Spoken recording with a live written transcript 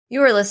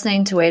You are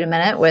listening to Wait a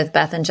Minute with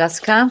Beth and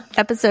Jessica,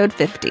 episode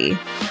 50.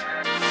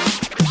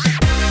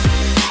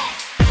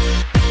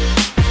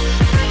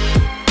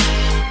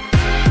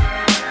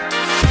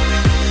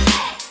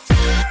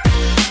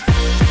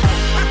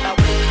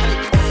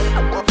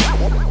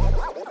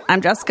 I'm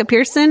Jessica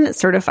Pearson,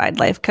 certified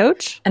life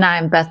coach. And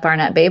I'm Beth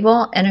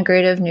Barnett-Babel,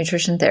 integrative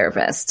nutrition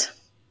therapist.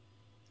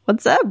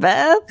 What's up,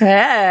 Beth?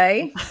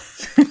 Hey.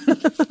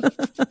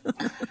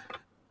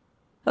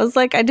 I was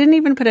like, I didn't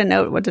even put a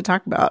note what to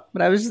talk about,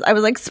 but I was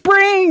like,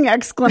 spring!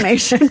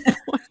 Exclamation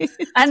point.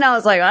 I know. I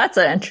was like, well, that's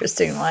an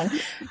interesting one.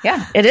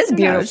 Yeah, it is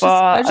beautiful.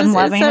 I'm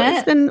loving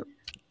it.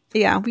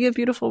 We have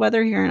beautiful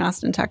weather here in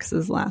Austin,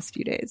 Texas the last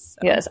few days.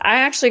 So. Yes,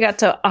 I actually got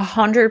to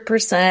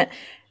 100%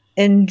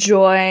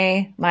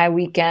 enjoy my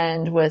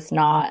weekend with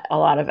not a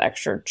lot of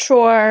extra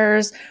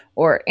chores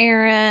or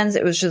errands.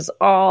 It was just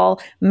all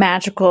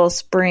magical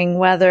spring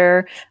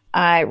weather.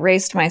 I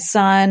raced my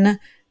son,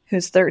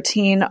 who's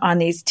 13, on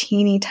these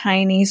teeny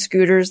tiny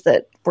scooters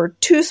that were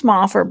too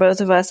small for both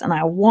of us, and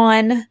I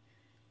won.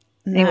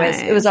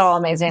 Anyways, It was all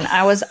amazing.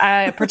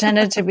 I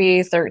pretended to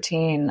be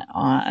 13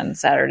 on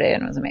Saturday,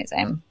 and it was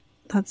amazing.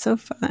 That's so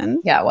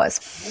fun. Yeah, it was.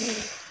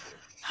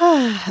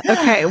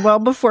 Okay, well,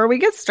 before we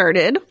get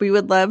started, we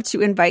would love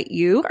to invite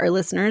you, our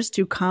listeners,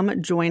 to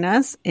come join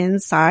us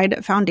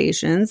inside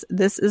Foundations.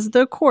 This is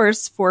the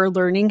course for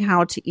learning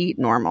how to eat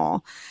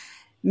normal,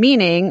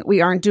 meaning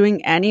we aren't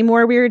doing any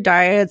more weird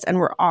diets, and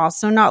we're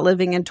also not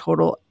living in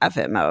total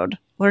F-it mode.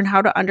 Learn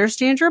how to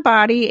understand your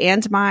body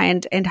and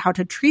mind and how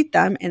to treat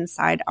them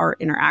inside our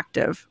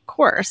interactive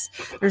course.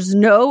 There's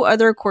no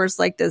other course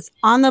like this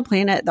on the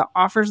planet that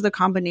offers the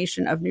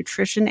combination of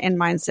nutrition and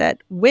mindset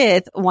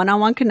with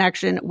one-on-one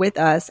connection with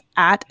us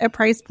at a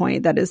price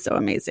point that is so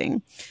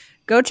amazing.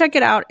 Go check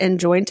it out and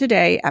join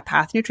today at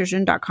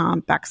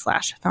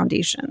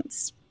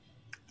pathnutrition.com/foundations.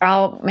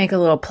 I'll make a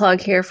little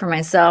plug here for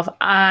myself.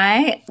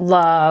 I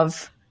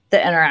love the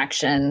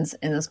interactions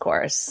in this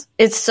course.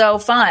 It's so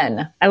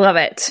fun. I love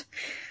it.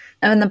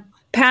 And in the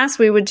past,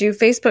 we would do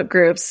Facebook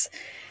groups,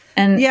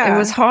 and it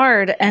was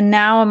hard. And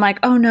now I'm like,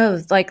 oh no,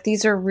 like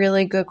these are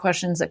really good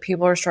questions that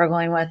people are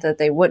struggling with that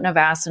they wouldn't have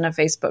asked in a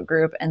Facebook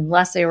group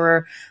unless they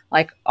were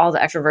like all the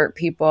extrovert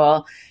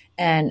people.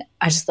 And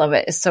I just love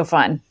it. It's so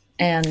fun.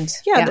 And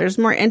there's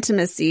more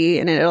intimacy,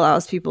 and it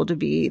allows people to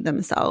be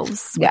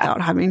themselves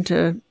without having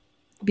to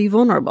be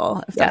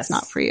vulnerable if that's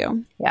not for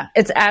you. Yeah.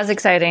 It's as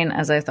exciting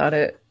as I thought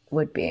it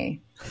would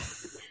be.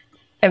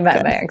 It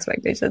met my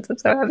expectations. I'm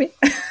so happy.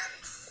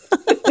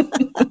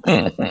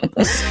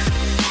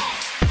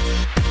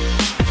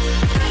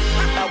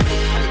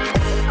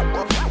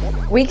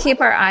 We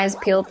keep our eyes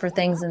peeled for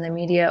things in the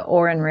media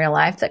or in real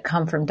life that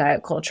come from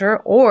diet culture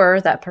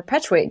or that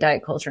perpetuate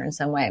diet culture in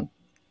some way.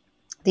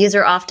 These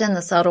are often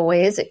the subtle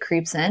ways it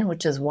creeps in,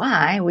 which is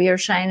why we are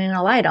shining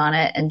a light on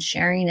it and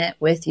sharing it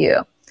with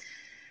you.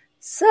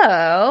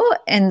 So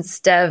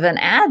instead of an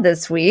ad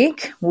this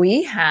week,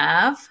 we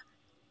have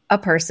a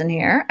person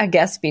here, a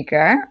guest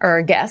speaker or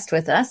a guest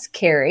with us,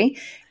 Keri,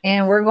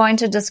 and we're going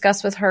to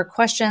discuss with her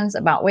questions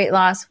about weight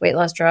loss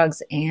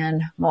drugs,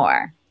 and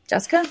more.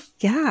 Jessica?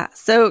 Yeah.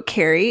 So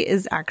Keri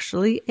is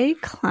actually a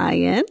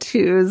client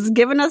who's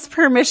given us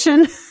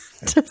permission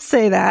to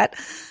say that.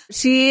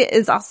 She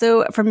is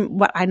also, from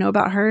what I know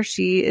about her,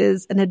 she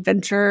is an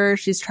adventurer.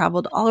 She's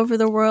traveled all over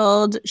the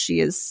world. She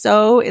is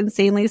so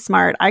insanely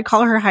smart. I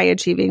call her high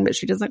achieving, but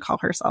she doesn't call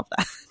herself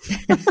that.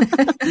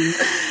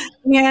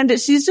 And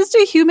she's just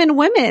a human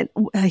woman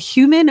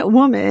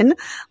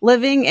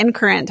living in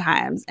current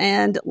times.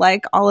 And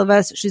like all of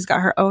us, she's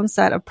got her own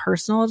set of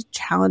personal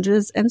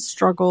challenges and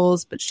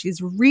struggles, but she's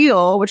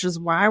real, which is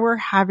why we're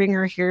having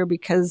her here,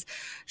 because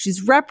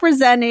she's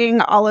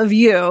representing all of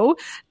you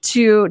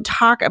to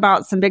talk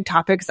about some big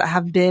topics that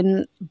have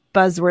been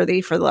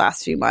buzzworthy for the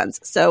last few months.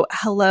 So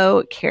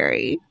hello,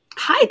 Keri.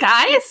 Hi,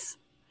 guys.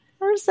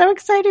 We're so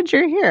excited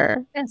you're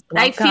here. Yes,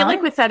 I feel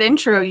like with that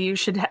intro, you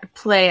should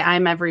play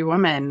I'm Every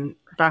Woman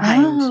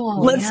behind.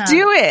 Let's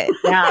do it.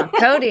 Yeah.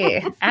 Cody,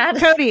 add a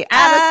song.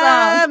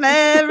 I'm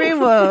every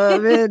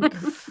woman.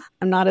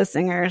 I'm not a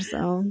singer,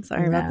 so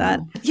sorry about that.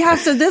 Yeah,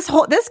 so this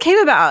came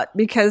about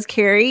because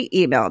Keri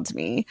emailed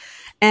me,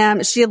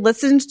 and she had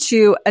listened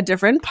to a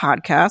different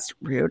podcast.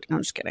 Rude. No,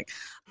 I'm just kidding.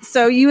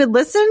 So you had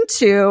listened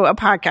to a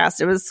podcast.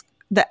 It was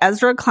the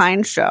Ezra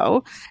Klein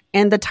Show,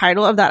 and the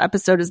title of that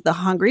episode is The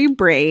Hungry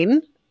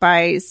Brain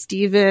by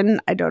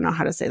Stephen. I don't know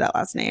how to say that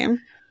last name.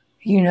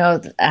 You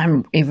know,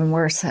 I'm even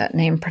worse at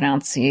name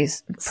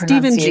pronunciation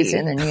Stephen G.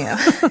 than you.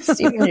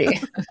 Stephen G.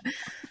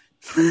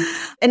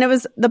 And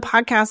the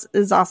podcast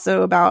is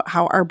also about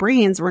how our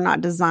brains were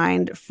not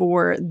designed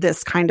for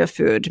this kind of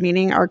food,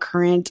 meaning our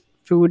current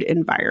food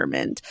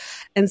environment.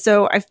 And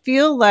so I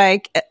feel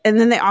like, and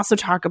then they also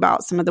talk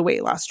about some of the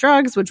weight loss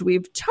drugs, which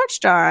we've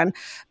touched on,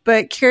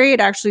 but Keri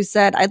had actually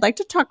said, I'd like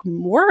to talk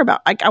more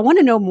about, like, I want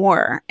to know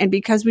more. And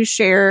because we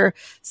share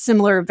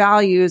similar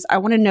values, I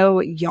want to know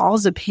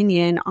y'all's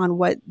opinion on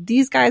what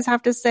these guys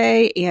have to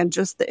say and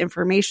just the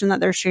information that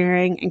they're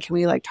sharing. And can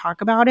we like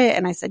talk about it?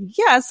 And I said,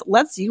 yes,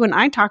 let's you and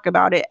I talk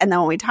about it. And then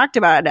when we talked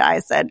about it, I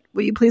said,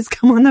 will you please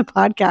come on the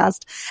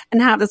podcast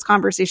and have this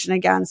conversation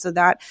again so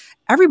that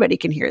everybody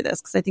can hear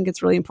this? Because I think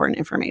it's really important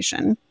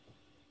information.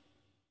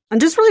 And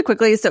just really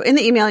quickly, so in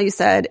the email you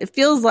said, it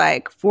feels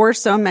like for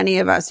so many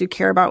of us who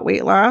care about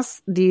weight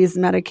loss, these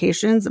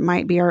medications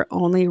might be our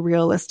only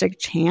realistic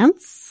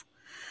chance.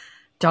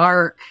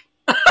 Dark.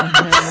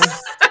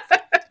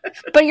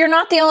 But you're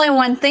not the only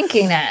one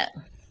thinking it.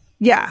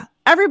 Yeah.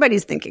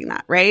 Everybody's thinking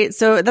that, right?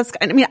 So that's,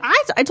 I mean,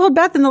 I told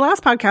Beth in the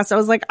last podcast, I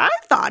was like, I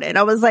thought it.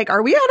 I was like,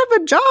 are we out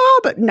of a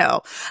job?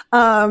 No.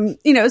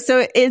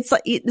 So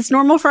it's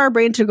normal for our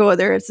brain to go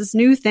there. It's this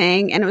new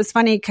thing. And it was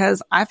funny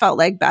because I felt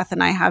like Beth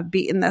and I have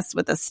beaten this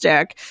with a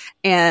stick.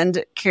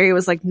 And Keri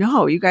was like,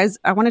 no, you guys,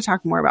 I want to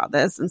talk more about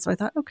this. And so I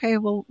thought, okay,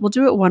 we'll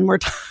do it one more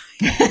time.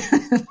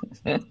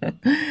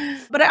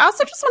 But I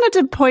also just wanted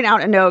to point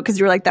out a note because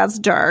you were like, that's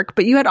dark.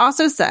 But you had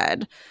also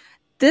said,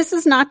 this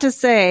is not to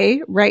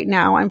say right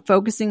now I'm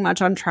focusing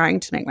much on trying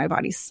to make my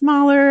body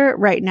smaller.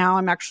 Right now,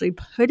 I'm actually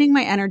putting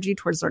my energy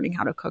towards learning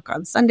how to cook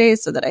on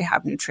Sundays so that I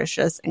have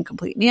nutritious and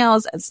complete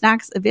meals and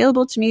snacks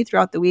available to me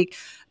throughout the week.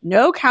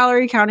 No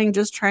calorie counting,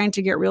 just trying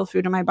to get real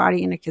food in my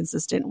body in a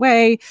consistent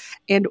way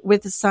and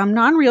with some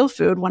non-real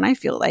food when I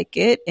feel like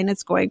it. And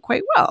it's going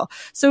quite well.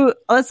 So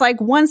it's like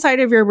one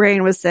side of your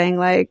brain was saying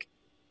like,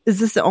 is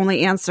this the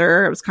only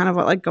answer? It was kind of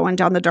like going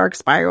down the dark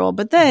spiral.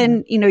 But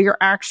then, your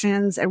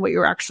actions and what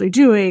you're actually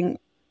doing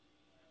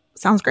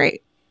sounds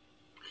great.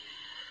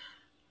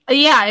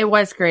 Yeah, it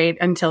was great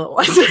until it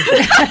wasn't.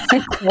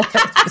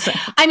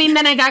 I mean,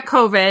 then I got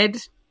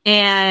COVID.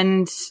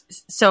 And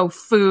so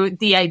food,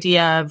 the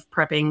idea of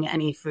prepping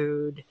any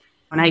food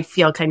when I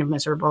feel kind of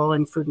miserable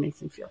and food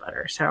makes me feel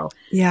better. So,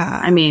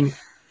 yeah, I mean,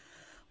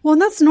 well,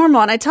 and that's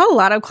normal. And I tell a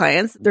lot of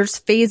clients there's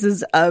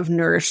phases of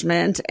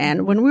nourishment.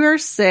 And when we are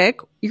sick,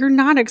 you're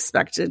not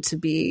expected to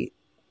be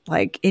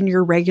like in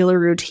your regular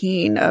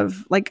routine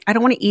of like, I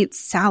don't want to eat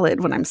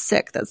salad when I'm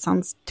sick. That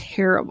sounds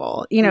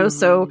terrible.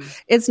 So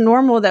it's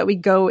normal that we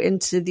go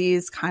into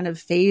these kind of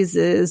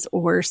phases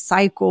or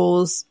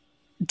cycles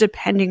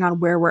depending on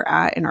where we're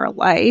at in our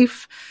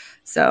life.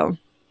 So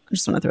I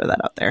just want to throw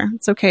that out there.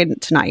 It's okay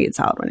to not eat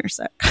salad when you're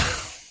sick.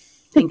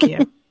 Thank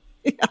you.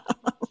 Yeah.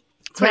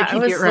 I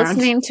was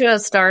listening to a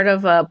start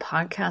of a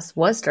podcast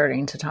was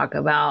starting to talk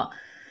about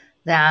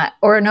that,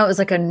 or no, it was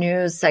like a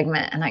news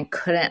segment and I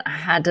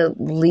had to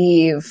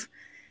leave.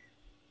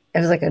 It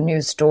was like a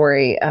news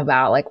story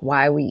about like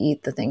why we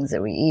eat the things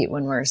that we eat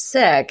when we're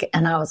sick.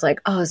 And I was like,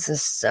 oh, this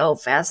is so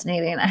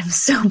fascinating. I'm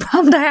so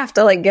bummed I have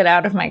to like get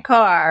out of my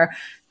car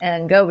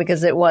and go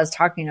because it was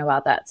talking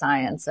about that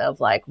science of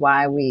like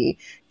why we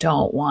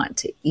don't want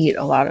to eat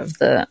a lot of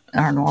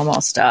our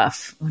normal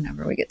stuff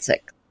whenever we get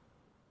sick.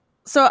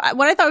 So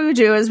what I thought we would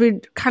do is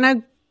we'd kind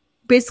of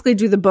basically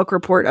do the book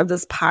report of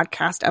this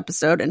podcast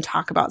episode and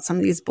talk about some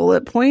of these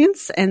bullet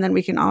points. And then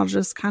we can all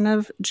just kind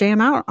of jam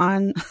out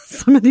on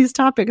some of these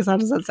topics. How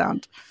does that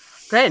sound?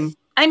 Good.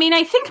 I mean,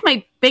 I think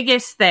my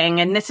biggest thing,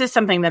 and this is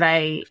something that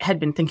I had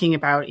been thinking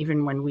about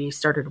even when we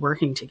started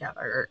working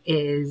together,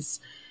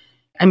 is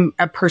I'm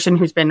a person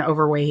who's been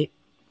overweight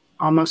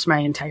almost my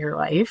entire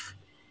life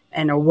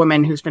and a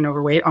woman who's been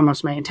overweight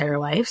almost my entire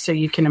life. So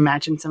you can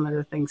imagine some of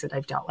the things that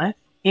I've dealt with.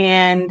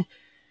 And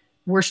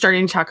we're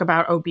starting to talk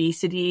about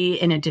obesity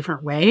in a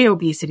different way,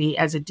 obesity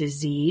as a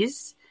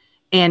disease.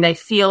 And I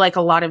feel like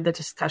a lot of the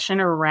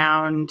discussion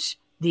around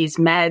these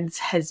meds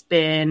has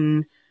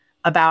been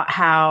about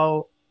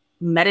how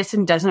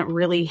medicine doesn't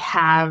really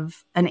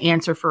have an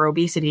answer for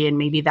obesity. And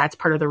maybe that's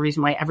part of the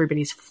reason why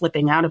everybody's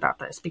flipping out about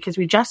this, because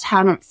we just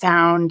haven't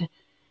found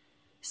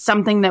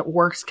something that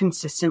works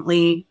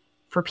consistently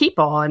for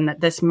people. And that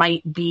this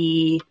might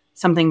be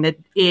something that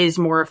is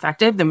more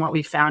effective than what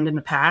we've found in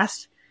the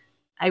past.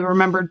 I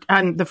remember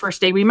on the first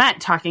day we met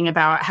talking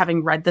about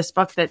having read this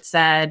book that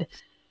said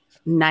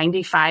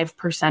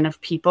 95%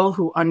 of people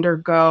who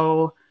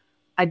undergo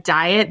a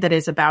diet that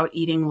is about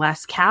eating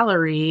less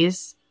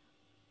calories,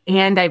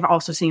 and I've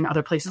also seen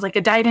other places like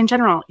a diet in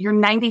general, you're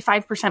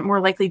 95% more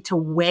likely to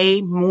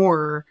weigh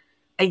more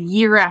a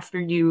year after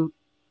you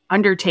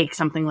undertake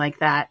something like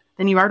that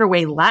than you are to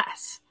weigh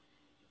less.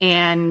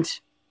 And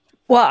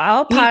well,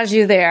 I'll pause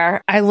you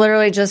there. I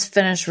literally just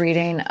finished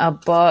reading a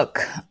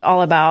book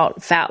all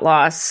about fat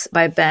loss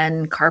by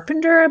Ben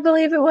Carpenter, I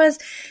believe it was.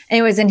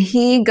 Anyways, and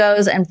he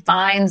goes and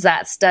finds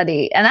that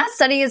study. And that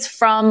study is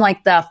from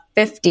like the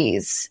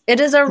 50s.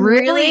 It is a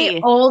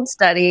really old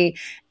study.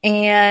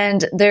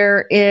 And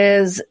there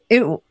is,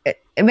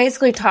 it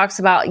basically talks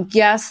about,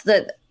 yes,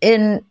 that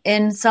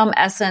in some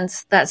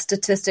essence, that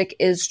statistic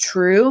is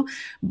true,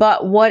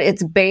 but what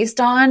it's based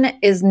on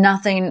is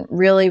nothing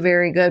really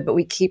very good, but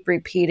we keep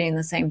repeating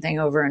the same thing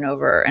over and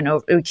over and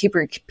over. We keep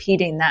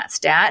repeating that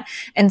stat.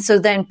 And so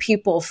then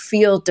people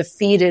feel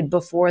defeated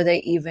before they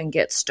even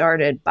get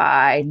started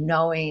by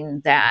knowing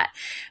that.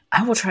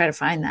 I will try to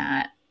find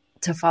that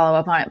to follow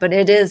up on it. But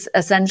it is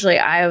essentially,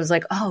 I was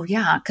like, oh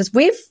yeah, because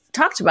we've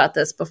talked about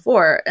this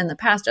before in the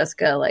past,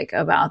 Jessica, like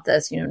about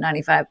this,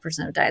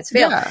 95% of diets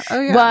fail. Yeah. Oh,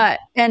 yeah.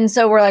 And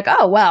so we're like,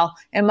 oh, well,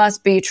 it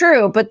must be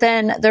true. But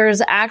then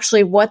there's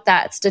actually what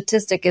that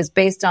statistic is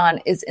based on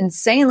is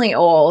insanely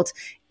old.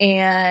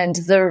 And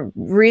the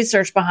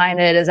research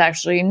behind it is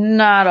actually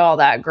not all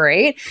that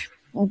great.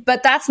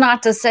 But that's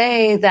not to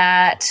say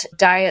that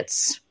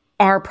diets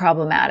are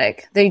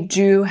problematic. They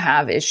do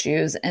have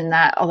issues, and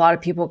that a lot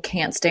of people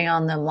can't stay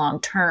on them long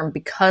term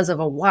because of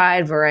a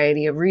wide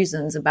variety of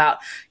reasons about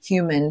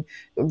human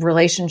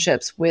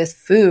relationships with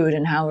food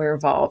and how we're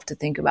evolved to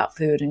think about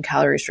food and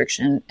calorie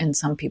restriction in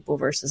some people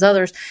versus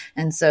others.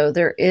 And so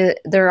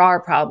there are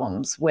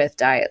problems with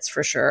diets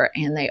for sure,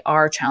 and they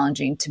are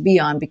challenging to be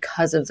on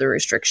because of the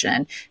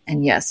restriction.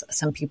 And yes,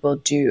 some people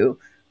do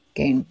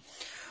gain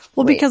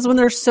Well, weight. because when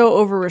they're so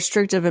over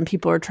restrictive and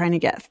people are trying to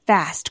get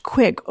fast,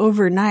 quick,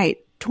 overnight,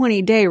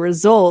 20-day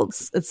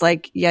results, it's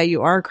like, yeah,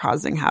 you are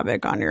causing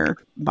havoc on your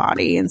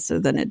body. And so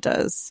then it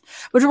does,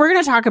 which we're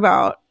going to talk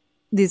about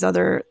these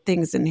other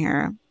things in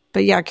here.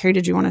 But yeah, Keri,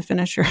 did you want to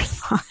finish your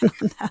thought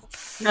on that?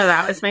 No,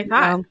 that was my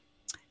thought.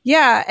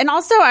 Yeah. And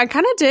also I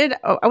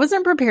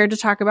wasn't prepared to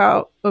talk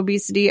about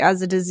obesity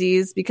as a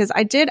disease because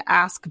I did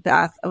ask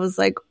Beth, I was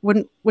like,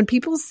 when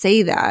people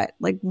say that,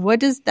 like,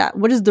 what is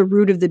the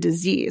root of the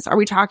disease? Are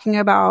we talking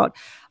about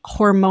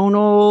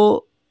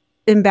hormonal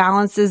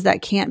imbalances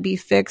that can't be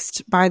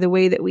fixed by the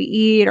way that we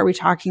eat? Are we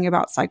talking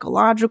about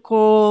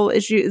psychological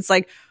issues? It's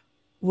like,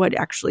 what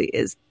actually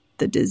is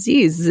the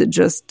disease? Is it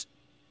just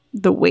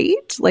the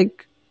weight?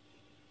 Like,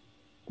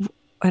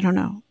 I don't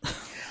know.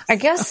 I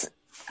guess.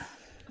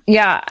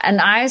 Yeah.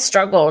 And I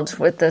struggled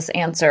with this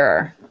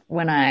answer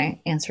when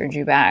I answered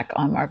you back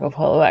on Marco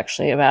Polo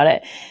actually about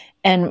it.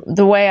 And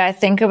the way I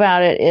think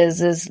about it is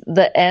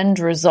the end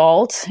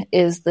result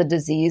is the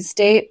disease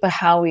state, but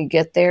how we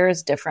get there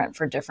is different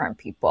for different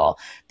people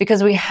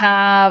because we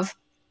have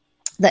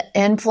the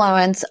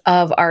influence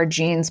of our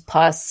genes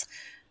plus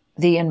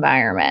the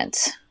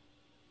environment.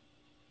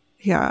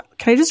 Yeah.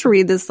 Can I just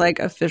read this like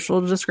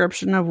official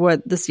description of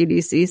what the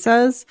CDC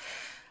says?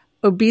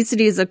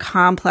 Obesity is a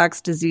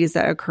complex disease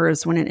that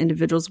occurs when an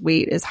individual's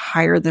weight is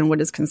higher than what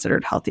is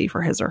considered healthy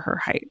for his or her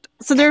height.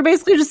 So they're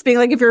basically just being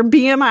like, if your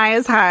BMI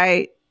is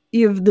high,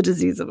 you have the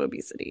disease of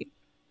obesity.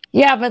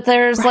 Yeah, but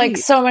there's like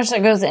so much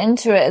that goes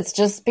into it. It's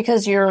just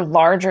because you're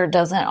larger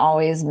doesn't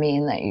always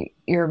mean that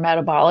your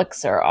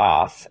metabolics are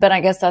off. But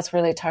I guess that's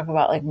where they talk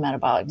about like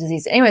metabolic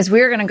disease. Anyways,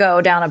 we're going to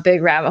go down a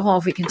big rabbit hole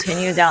if we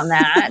continue down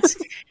that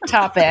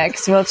topic.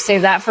 So we'll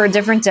save that for a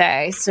different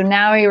day. So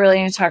now we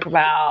really need to talk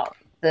about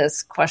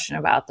this question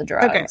about the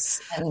drugs.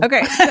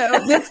 Okay. So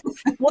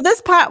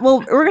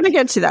we're going to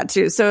get to that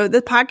too. So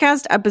the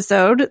podcast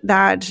episode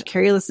that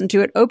Keri listened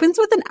to, it opens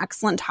with an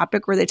excellent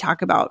topic where they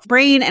talk about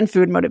brain and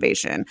food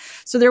motivation.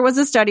 So there was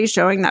a study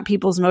showing that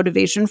people's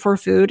motivation for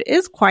food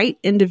is quite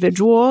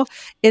individual.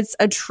 It's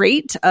a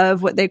trait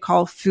of what they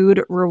call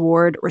food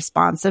reward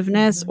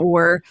responsiveness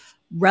or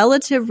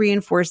relative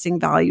reinforcing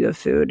value of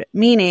food,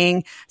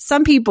 meaning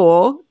some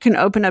people can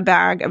open a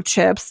bag of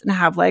chips and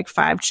have like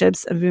 5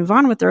 chips and move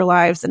on with their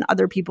lives. And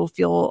other people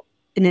feel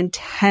an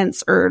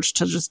intense urge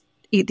to just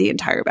eat the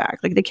entire bag.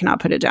 Like they cannot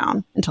put it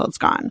down until it's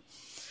gone.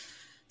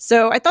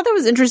 So I thought that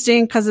was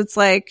interesting because it's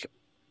like,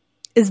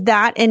 is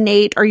that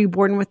innate? Are you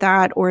born with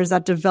that? Or is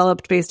that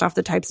developed based off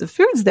the types of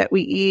foods that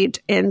we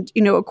eat? And,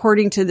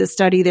 according to this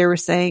study, they were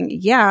saying,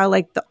 yeah,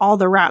 like all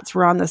the rats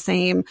were on the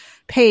same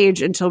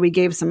page until we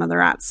gave some of the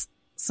rats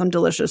some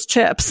delicious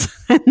chips.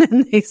 And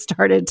then they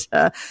started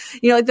to,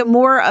 like the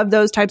more of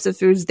those types of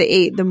foods they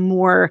ate, the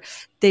more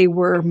they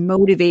were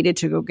motivated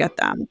to go get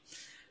them.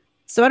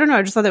 So I don't know.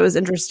 I just thought that was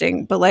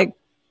interesting. But like,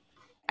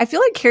 I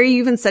feel like Keri, you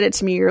even said it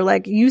to me. You're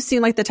like, you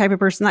seem like the type of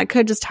person that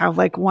could just have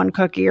like one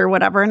cookie or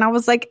whatever. And I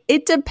was like,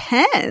 it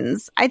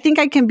depends. I think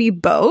I can be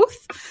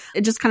both.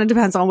 It just kind of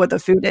depends on what the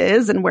food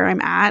is and where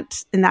I'm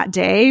at in that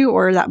day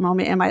or that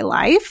moment in my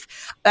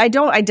life. I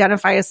don't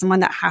identify as someone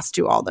that has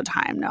to all the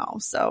time. No.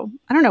 So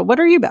I don't know. What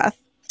are you, Beth?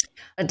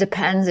 It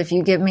depends. If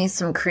you give me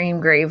some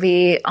cream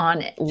gravy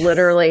on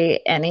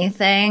literally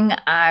anything,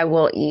 I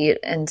will eat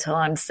until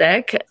I'm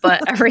sick.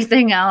 But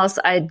everything else,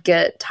 I'd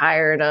get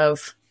tired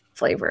of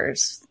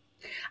flavors.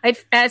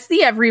 As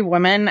the every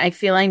woman, I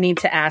feel I need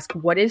to ask,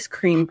 what is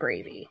cream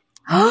gravy?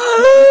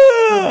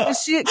 Keri's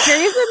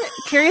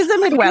a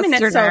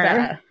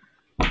Midwesterner.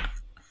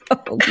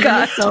 Oh,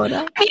 God.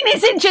 Minnesota. I mean,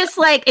 is it just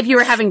like if you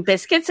were having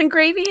biscuits and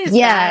gravy?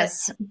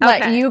 Yes.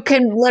 But you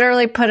can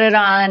literally put it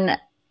on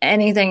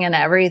anything and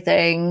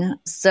everything.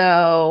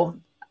 So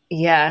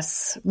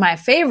Yes. My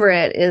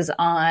favorite is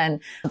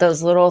on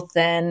those little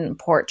thin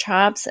pork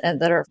chops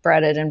that are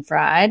breaded and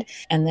fried,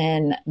 and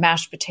then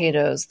mashed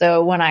potatoes.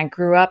 Though when I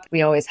grew up,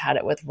 we always had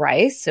it with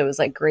rice. So it was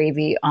like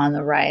gravy on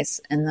the rice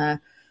and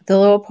the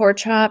little pork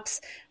chops.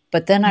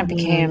 But then I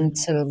became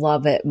to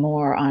love it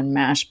more on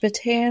mashed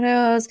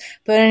potatoes.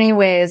 But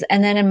anyways,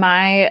 and then in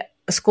my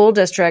school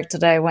district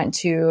that I went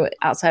to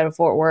outside of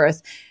Fort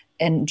Worth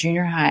in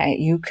junior high,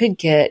 you could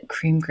get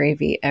cream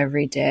gravy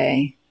every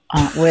day.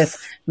 With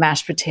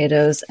mashed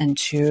potatoes and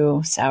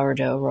 2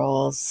 sourdough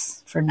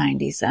rolls for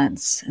 90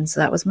 cents. And so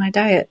that was my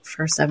diet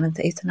for 7th,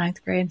 8th, and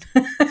 9th grade.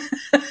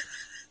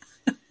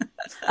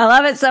 I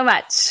love it so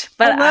much.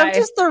 But I love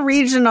just the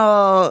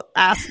regional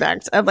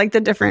aspect of like the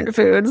different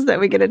foods that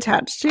we get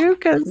attached to.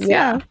 Cause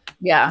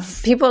yeah.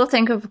 People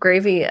think of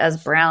gravy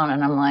as brown,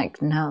 and I'm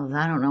like, no,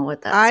 I don't know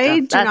what I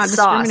do not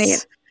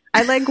discriminate.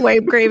 I like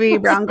white gravy,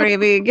 brown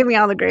gravy. Give me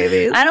all the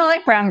gravies. I don't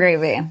like brown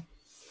gravy.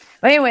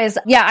 But anyways,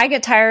 I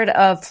get tired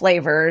of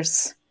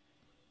flavors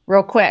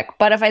real quick.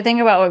 But if I think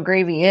about what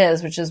gravy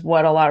is, which is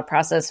what a lot of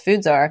processed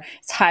foods are,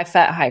 it's high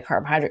fat, high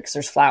carbohydrate because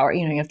there's flour.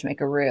 You have to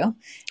make a roux. And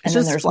it's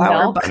then just there's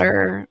flour, milk.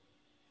 butter,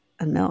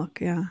 and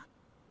milk. Yeah.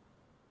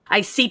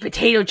 I see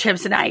potato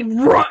chips and I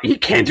run. You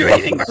can't do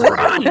anything but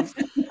run.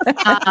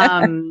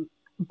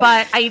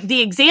 But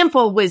the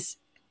example was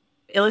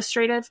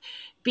illustrative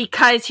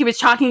because he was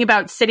talking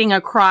about sitting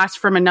across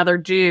from another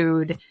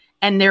dude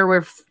and there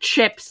were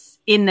chips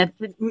in the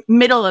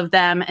middle of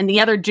them. And the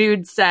other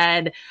dude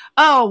said,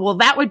 oh, well,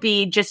 that would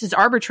be just as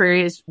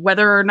arbitrary as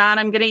whether or not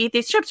I'm going to eat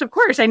these chips. Of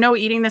course, I know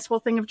eating this whole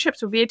thing of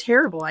chips would be a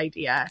terrible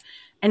idea.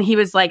 And he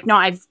was like, no,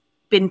 I've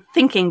been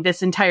thinking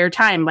this entire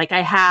time. Like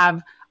I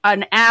have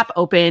an app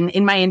open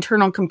in my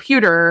internal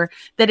computer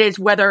that is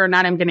whether or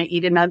not I'm going to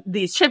eat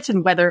these chips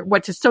and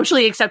what's a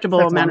socially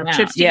acceptable amount of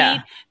chips to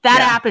eat.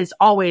 That app is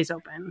always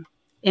open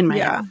in my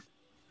app.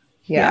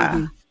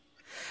 Yeah.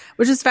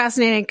 Which is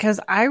fascinating because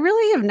I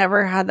really have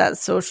never had that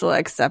social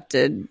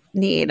accepted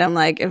need. I'm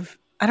like,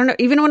 I don't know,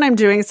 even when I'm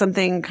doing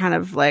something kind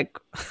of like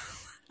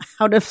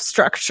out of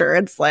structure,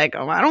 it's like,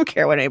 oh, I don't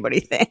care what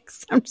anybody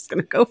thinks. I'm just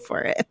going to go for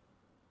it.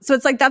 So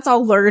it's like, that's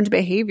all learned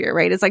behavior,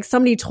 right? It's like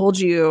somebody told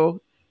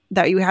you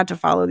that you had to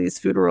follow these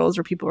food rules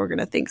or people were going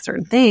to think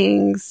certain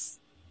things.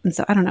 And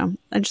so I don't know.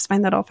 I just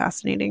find that all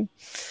fascinating.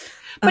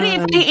 But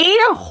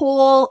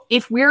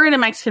if we're in a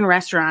Mexican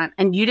restaurant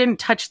and you didn't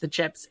touch the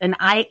chips and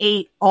I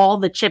ate all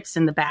the chips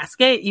in the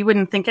basket, you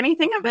wouldn't think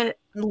anything of it?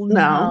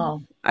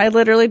 No. I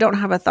literally don't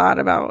have a thought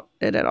about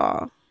it at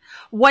all.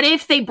 What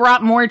if they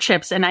brought more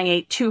chips and I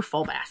ate 2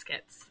 full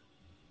baskets?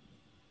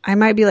 I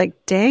might be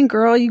like, dang,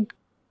 girl,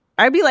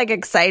 I'd be like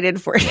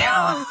excited for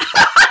you.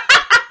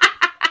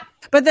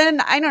 But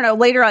then, I don't know,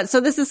 later on, so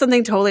this is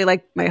something totally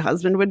like my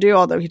husband would do,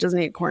 although he doesn't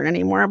eat corn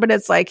anymore. But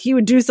it's like he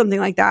would do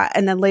something like that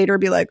and then later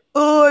be like,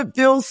 oh, I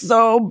feel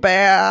so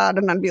bad.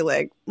 And I'd be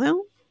like,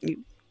 well,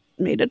 you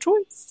made a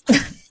choice.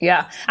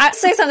 Yeah. I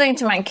say something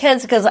to my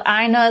kids because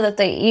I know that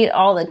they eat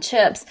all the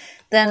chips.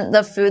 Then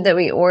the food that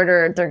we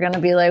ordered, they're going to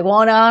be like,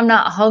 well, now I'm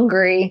not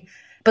hungry.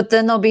 But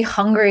then they'll be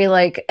hungry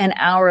like an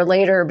hour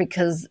later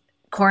because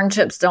corn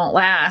chips don't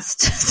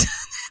last.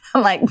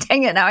 I'm like,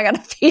 dang it, now I got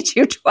to feed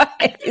you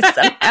twice.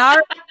 An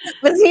hour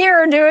was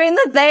here doing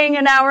the thing,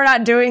 and now we're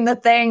not doing the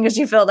thing because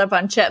you filled up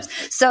on chips.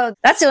 So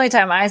that's the only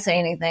time I say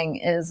anything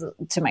is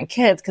to my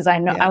kids because I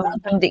know I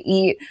want them to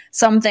eat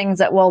some things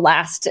that will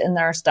last in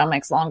their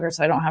stomachs longer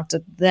so I don't have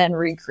to then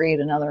recreate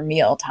another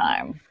meal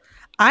time.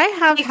 I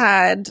have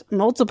had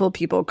multiple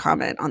people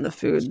comment on the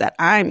food that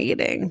I'm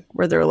eating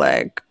where they're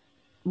like,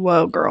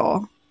 whoa,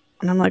 girl.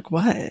 And I'm like,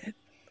 what?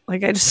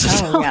 Like, I just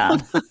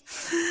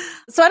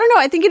So I don't know.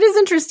 I think it is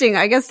interesting.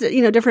 I guess,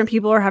 different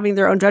people are having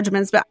their own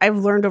judgments, but I've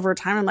learned over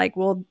time, I'm like,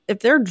 well, if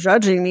they're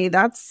judging me,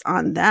 that's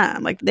on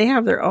them. Like they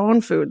have their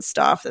own food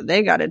stuff that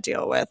they got to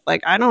deal with.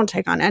 Like I don't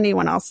take on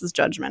anyone else's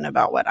judgment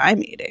about what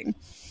I'm eating.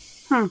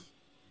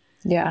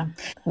 Yeah.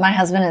 My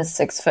husband is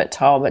 6 foot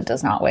tall, but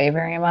does not weigh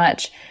very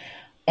much.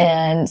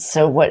 And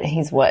so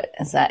is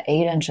that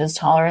 8 inches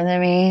taller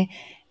than me?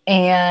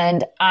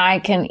 And I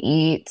can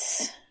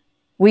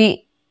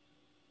we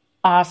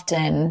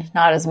often,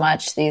 not as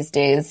much these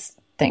days,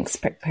 thanks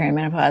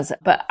perimenopause,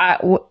 but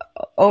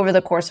over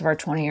the course of our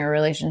 20-year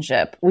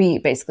relationship, we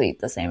basically eat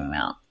the same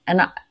amount.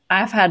 And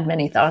I've had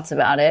many thoughts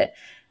about it.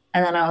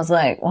 And then I was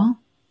like,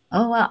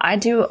 I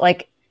do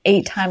like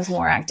 8 times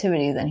more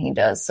activity than he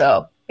does.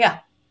 So yeah,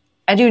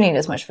 I do need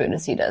as much food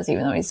as he does,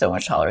 even though he's so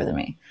much taller than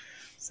me.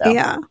 So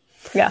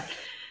yeah.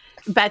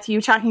 Beth,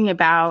 you talking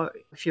about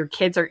if your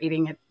kids are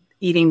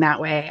eating that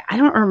way. I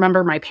don't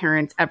remember my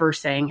parents ever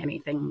saying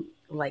anything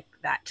like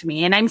that to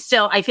me. And I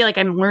feel like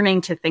I'm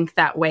learning to think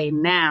that way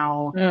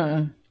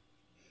now.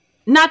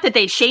 Not that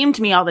they shamed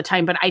me all the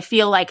time, but I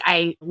feel like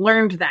I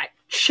learned that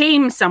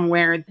shame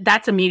somewhere.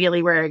 That's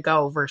immediately where I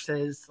go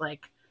versus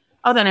like,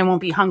 oh, then I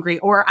won't be hungry.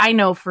 Or I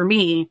know for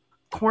me,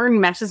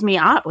 corn messes me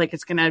up. Like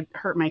it's going to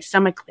hurt my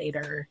stomach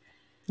later.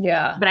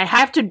 Yeah. But I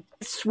have to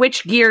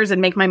switch gears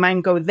and make my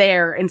mind go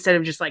there instead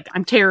of just like,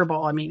 I'm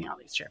terrible. I'm eating all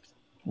these chips.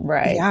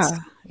 Right.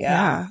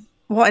 Yeah.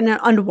 Well, and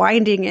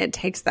unwinding it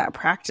takes that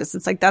practice.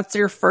 It's like that's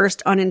your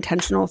first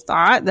unintentional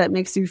thought that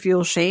makes you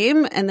feel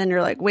shame. And then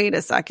you're like, wait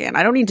a second,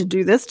 I don't need to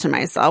do this to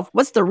myself.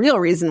 What's the real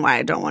reason why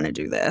I don't want to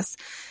do this?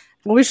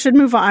 Well, we should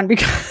move on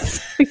because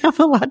we have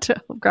a lot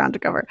of ground to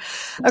cover.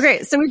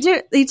 Okay, so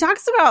he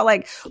talks about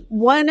like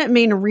one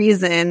main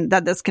reason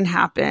that this can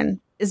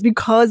happen is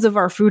because of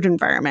our food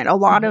environment. A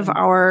lot of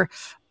our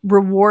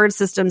reward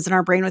systems in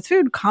our brain with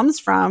food comes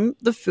from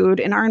the food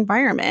in our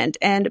environment.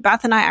 And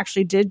Beth and I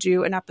actually did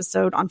do an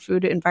episode on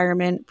food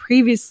environment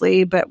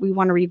previously, but we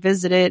want to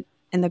revisit it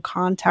in the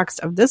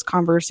context of this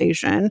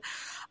conversation.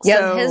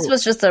 Yeah, So, his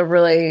was just a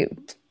really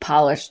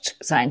polished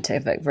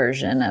scientific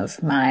version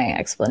of my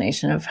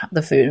explanation of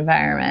the food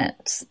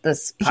environment,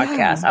 this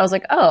podcast. I was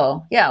like,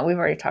 oh, yeah, we've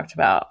already talked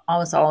about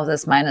almost all of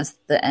this minus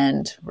the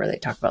end where they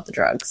talk about the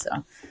drugs.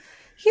 So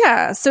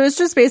yeah. So it's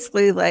just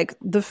basically like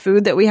the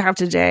food that we have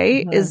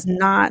today is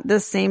not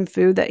the same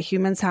food that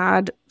humans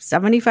had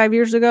 75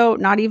 years ago,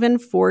 not even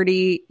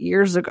 40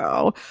 years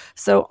ago.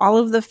 So all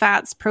of the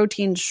fats,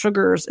 proteins,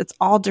 sugars, it's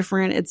all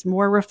different. It's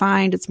more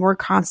refined. It's more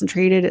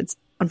concentrated. It's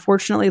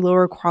unfortunately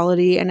lower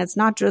quality. And it's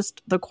not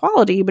just the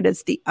quality, but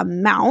it's the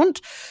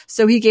amount.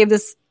 So he gave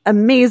this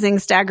amazing,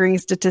 staggering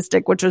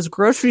statistic, which was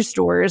grocery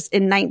stores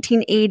in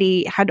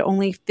 1980 had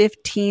only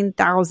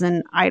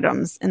 15,000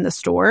 items in the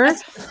store.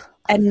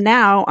 And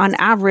now, on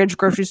average,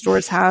 grocery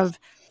stores have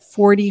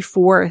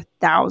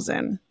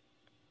 44,000.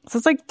 So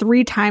it's like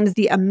 3 times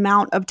the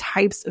amount of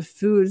types of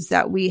foods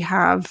that we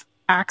have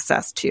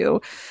access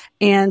to.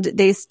 And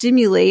they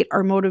stimulate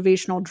our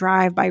motivational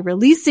drive by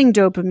releasing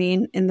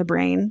dopamine in the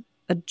brain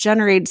that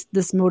generates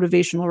this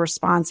motivational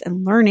response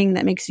and learning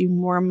that makes you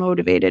more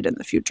motivated in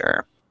the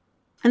future.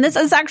 And this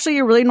is actually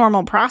a really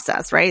normal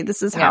process, right?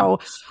 This is how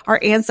our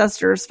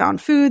ancestors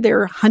found food. They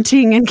were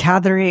hunting and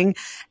gathering,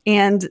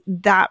 and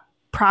that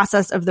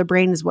process of the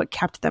brain is what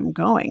kept them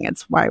going.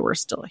 It's why we're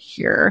still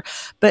here.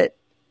 But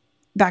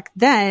back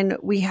then,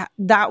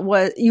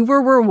 you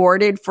were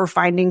rewarded for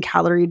finding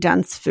calorie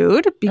dense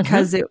food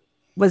because it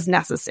was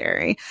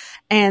necessary.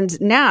 And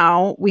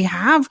now we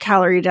have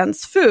calorie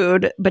dense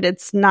food, but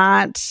it's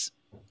not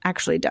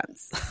actually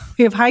dense.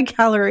 We have high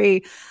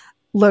calorie,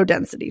 low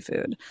density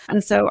food.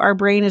 And so our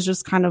brain is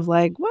just kind of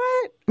like,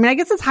 what? I mean, I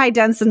guess it's high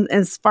dense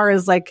as far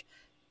as like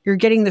you're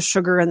getting the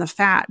sugar and the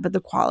fat, but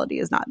the quality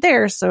is not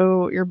there.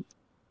 So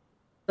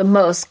the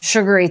most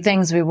sugary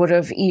things we would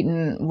have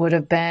eaten would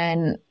have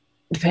been,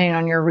 depending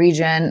on your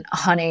region,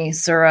 honey,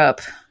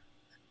 syrup,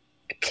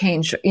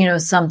 cane,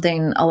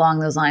 something along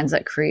those lines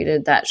that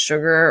created that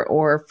sugar,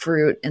 or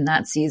fruit in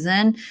that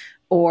season,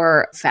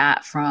 or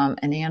fat from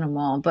an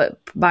animal. But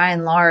by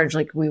and large,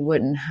 like, we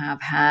wouldn't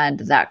have had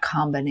that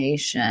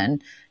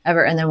combination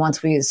ever. And then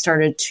once we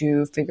started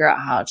to figure out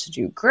how to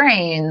do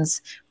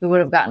grains, we would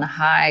have gotten a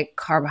high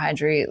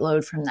carbohydrate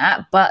load from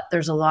that. But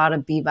there's a lot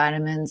of B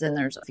vitamins, and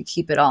if you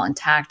keep it all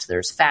intact,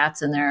 there's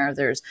fats in there.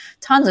 There's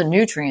tons of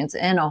nutrients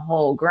in a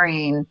whole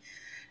grain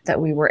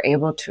that we were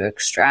able to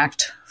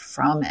extract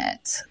from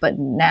it. But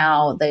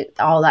now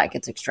all that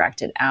gets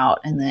extracted out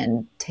and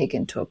then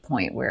taken to a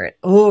point where it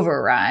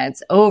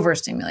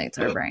overstimulates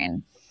our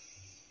brain.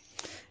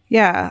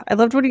 Yeah, I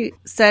loved what he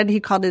said. He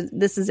called it,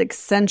 this is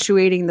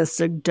accentuating the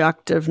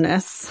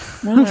seductiveness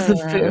of the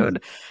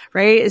food,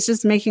 right? It's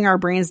just making our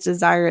brains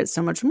desire it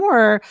so much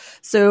more.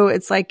 So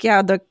it's like,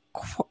 yeah, the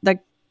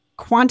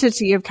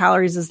quantity of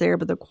calories is there,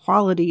 but the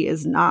quality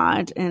is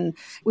not. And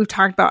we've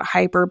talked about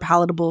hyper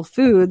palatable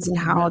foods and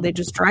how they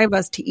just drive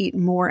us to eat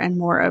more and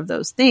more of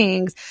those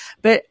things.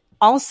 But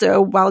also,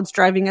 while it's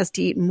driving us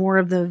to eat more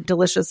of the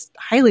delicious,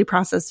 highly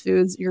processed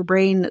foods, your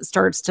brain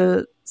starts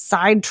to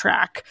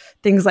sidetrack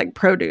things like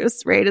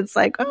produce, right? It's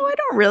like, oh, I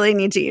don't really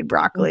need to eat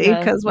broccoli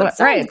because what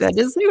sounds good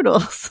is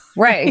noodles.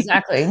 Right,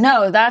 exactly.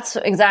 No, that's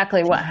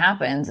exactly what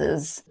happens,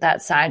 is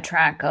that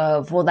sidetrack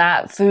of, well,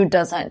 that food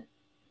doesn't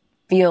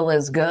feel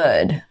as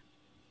good.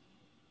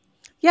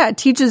 Yeah,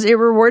 it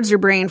rewards your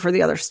brain for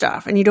the other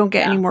stuff, and you don't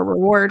get any more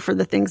reward for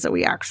the things that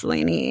we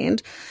actually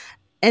need.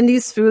 And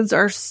these foods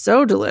are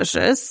so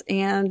delicious,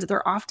 and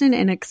they're often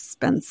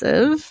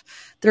inexpensive.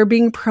 They're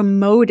being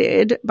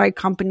promoted by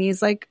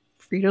companies like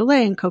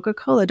Frito-Lay and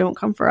Coca-Cola. Don't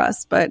come for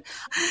us, but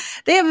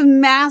they have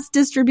mass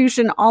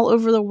distribution all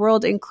over the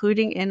world,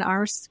 including in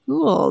our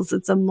schools.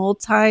 It's a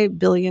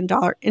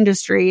multi-billion-dollar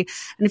industry.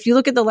 And if you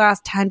look at the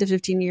last 10 to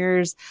 15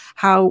 years,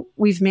 how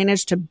we've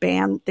managed to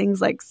ban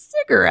things like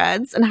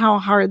cigarettes and how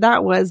hard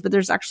that was, but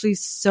there's actually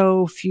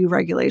so few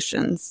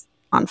regulations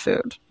on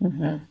food.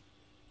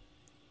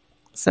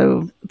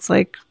 So it's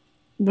like,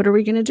 what are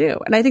we going to do?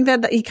 And I think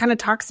that he kind of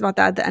talks about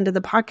that at the end of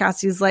the podcast.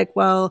 He's like,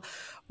 well,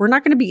 we're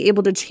not going to be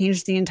able to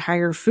change the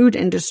entire food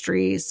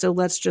industry, so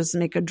let's just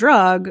make a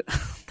drug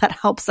that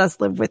helps us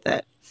live with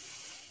it.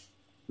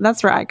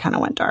 That's where I kind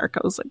of went dark.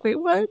 I was like, wait,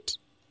 what?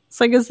 It's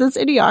like, is this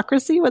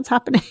idiocracy? What's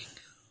happening?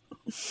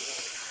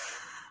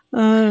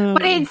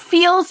 But it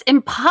feels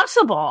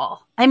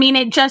impossible. I mean,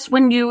 it just,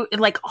 when you,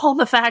 like, all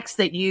the facts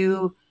that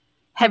you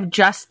have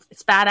just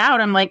spat out,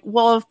 I'm like,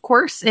 well, of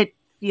course it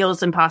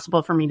feels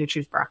impossible for me to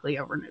choose broccoli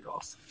over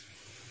noodles.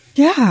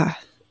 Yeah.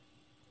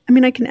 I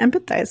mean, I can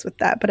empathize with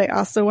that, but I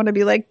also want to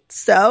be like,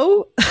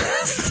 so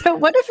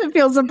what if it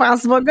feels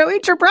impossible? Go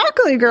eat your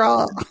broccoli,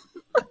 girl.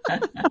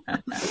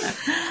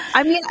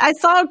 I mean, I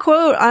saw a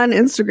quote on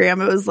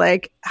Instagram. It was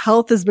like,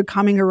 health is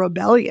becoming a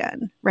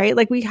rebellion, right?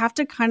 Like we have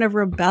to kind of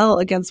rebel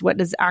against what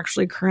is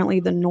actually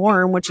currently the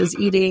norm, which is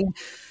eating.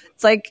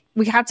 It's like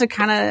we have to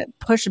kind of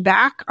push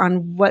back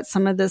on what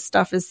some of this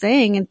stuff is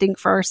saying and think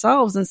for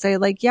ourselves and say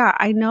like, yeah,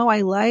 I know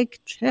I like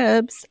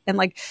chips. And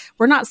like,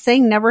 we're not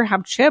saying never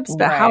have chips,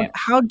 but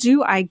how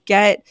do I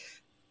get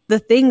the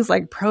things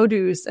like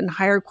produce and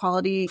higher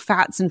quality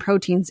fats and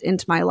proteins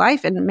into my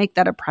life and make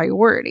that a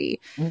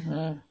priority?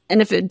 Mm-hmm.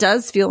 And if it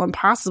does feel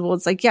impossible,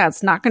 it's like, yeah,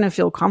 it's not going to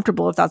feel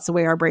comfortable if that's the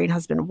way our brain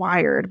has been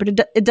wired. But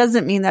it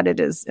doesn't mean that it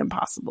is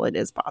impossible. It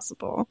is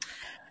possible.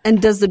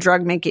 And does the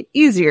drug make it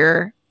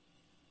easier?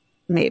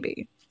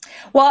 Maybe.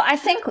 Well, I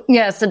think,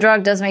 yes, the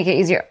drug does make it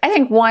easier. I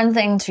think one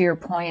thing to your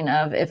point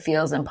of it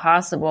feels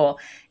impossible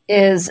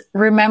is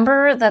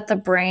remember that the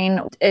brain,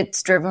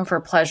 it's driven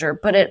for pleasure,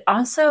 but it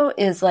also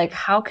is like,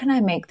 how can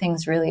I make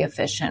things really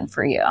efficient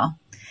for you?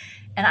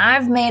 And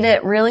I've made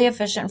it really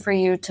efficient for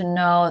you to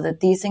know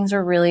that these things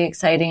are really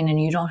exciting and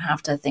you don't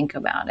have to think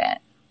about it.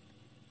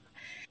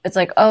 It's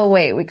like, oh,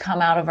 wait, we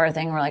come out of our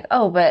thing. We're like,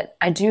 oh, but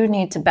I do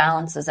need to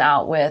balance this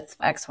out with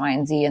X, Y,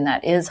 and Z. And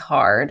that is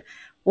hard.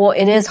 Well,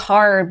 it is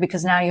hard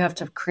because now you have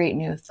to create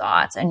new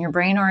thoughts and your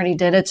brain already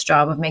did its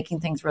job of making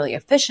things really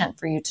efficient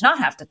for you to not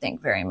have to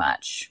think very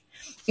much.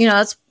 You know,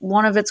 that's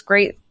one of its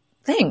great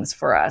things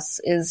for us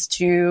is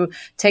to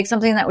take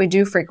something that we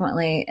do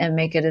frequently and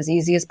make it as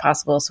easy as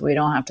possible so we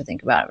don't have to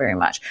think about it very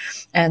much.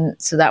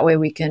 And so that way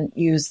we can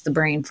use the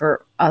brain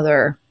for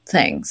other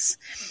things.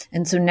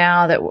 And so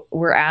now that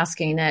we're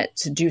asking it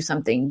to do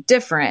something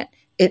different,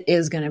 it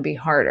is going to be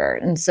harder.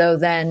 And so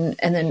then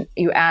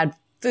you add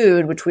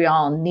food, which we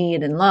all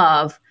need and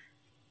love,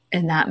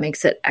 and that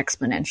makes it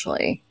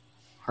exponentially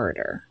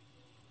harder,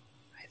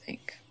 I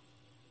think.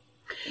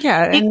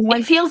 Yeah.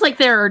 It feels like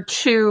there are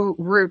two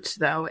routes,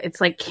 though. It's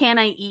like, can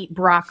I eat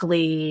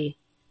broccoli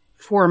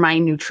for my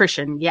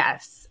nutrition?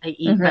 Yes. I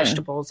eat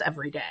vegetables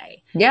every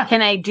day. Yeah.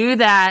 Can I do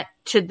that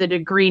to the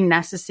degree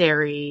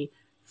necessary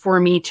for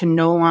me to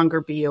no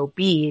longer be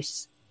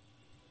obese?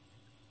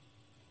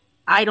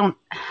 I don't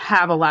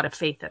have a lot of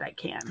faith that I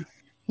can.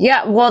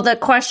 Yeah. Well, the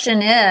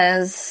question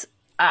is,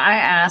 I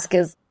ask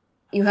is,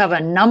 you have a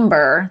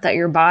number that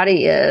your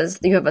body is,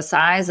 you have a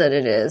size that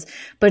it is,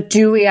 but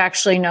do we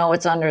actually know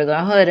what's under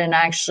the hood? And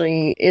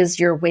actually, is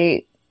your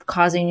weight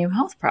causing you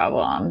health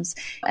problems?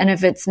 And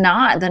if it's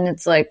not, then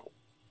it's like,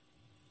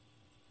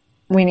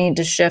 we need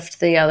to shift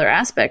the other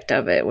aspect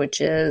of it,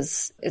 which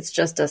is it's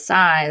just a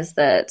size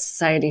that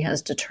society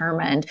has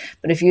determined.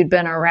 But if you'd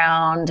been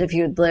around, if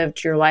you'd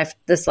lived your life,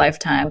 this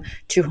lifetime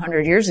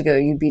 200 years ago,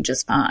 you'd be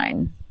just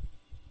fine.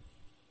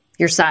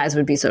 Your size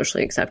would be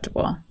socially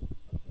acceptable.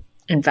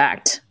 In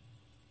fact,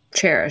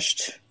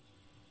 cherished.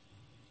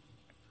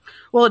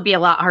 Well, it'd be a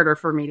lot harder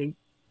for me to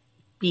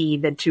be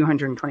the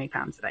 220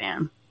 pounds that I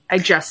am. I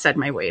just said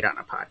my weight on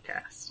a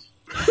podcast.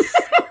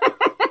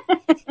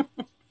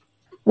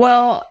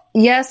 Well,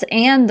 yes,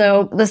 and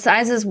though the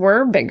sizes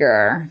were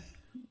bigger,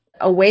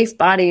 a waif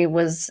body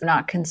was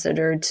not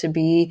considered to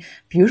be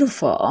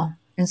beautiful.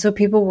 And so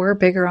people were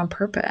bigger on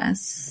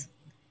purpose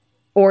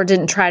or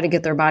didn't try to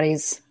get their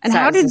bodies and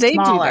how did they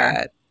smaller. Do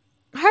that?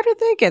 How did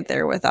they get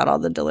there without all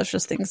the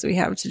delicious things we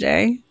have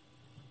today?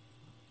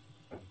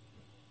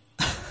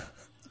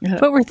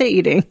 What were they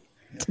eating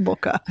to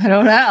bulk up? I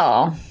don't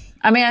know.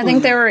 I mean, I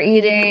think they were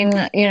eating,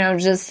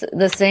 just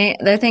the same.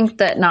 They think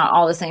that not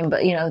all the same,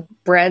 but,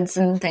 breads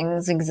and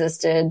things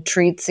existed,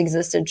 treats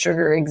existed,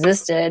 sugar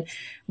existed.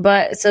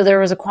 But so there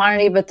was a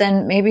quantity, but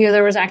then maybe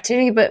there was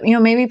activity, but,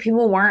 maybe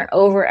people weren't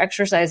over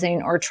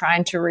exercising or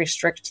trying to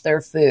restrict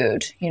their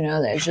food.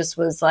 It just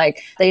was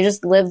like they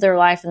just lived their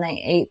life and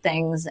they ate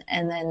things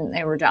and then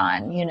they were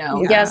done,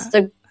 Yeah. Yes,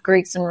 the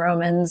Greeks and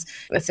Romans,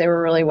 if they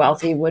were really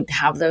wealthy, would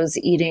have those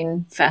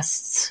eating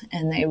fests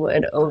and they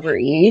would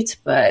overeat.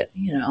 But,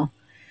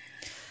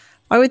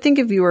 I would think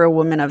if you were a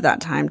woman of that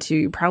time too,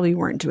 you probably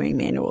weren't doing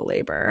manual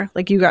labor.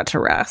 Like you got to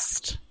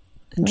rest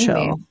and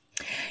chill.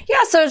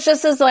 Yeah. So it's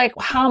just as like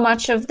how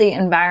much of the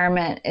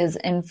environment is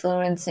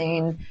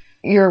influencing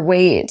your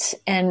weight,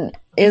 and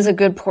is a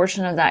good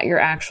portion of that your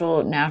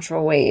actual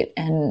natural weight.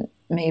 And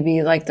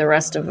maybe like the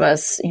rest of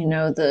us,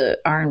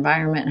 our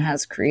environment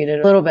has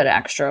created a little bit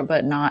extra,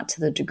 but not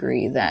to the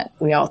degree that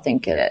we all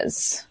think it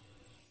is.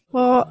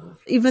 Well,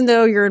 even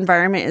though your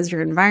environment is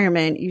your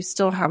environment, you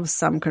still have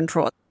some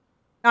control.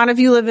 Not if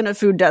you live in a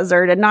food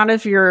desert and not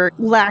if you're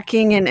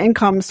lacking in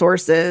income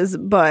sources,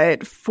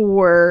 but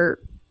for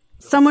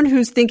someone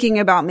who's thinking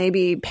about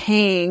maybe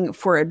paying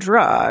for a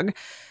drug,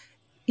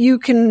 you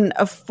can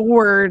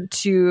afford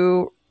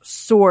to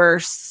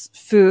source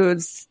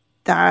foods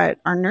that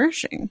are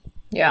nourishing.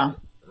 Yeah.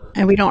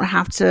 And we don't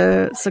have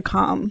to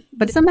succumb.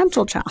 But it's a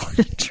mental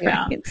challenge,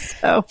 right? Yeah.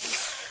 So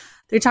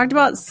They talked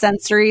about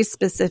sensory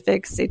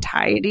specific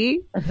satiety,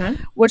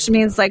 which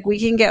means like we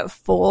can get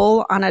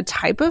full on a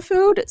type of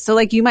food. So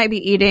like you might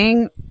be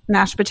eating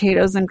mashed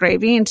potatoes and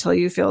gravy until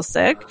you feel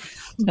sick.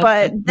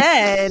 But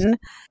then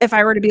if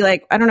I were to be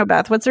like, I don't know,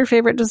 Beth, what's your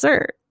favorite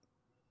dessert?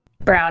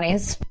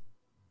 Brownies.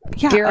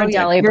 Yeah.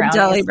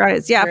 Ghirardelli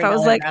brownies. Yeah. If I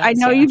was like, I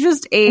know you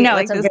just ate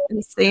like this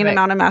insane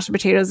amount of mashed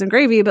potatoes and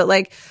gravy, but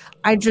like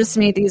I just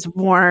made these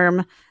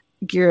warm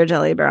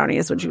Ghirardelli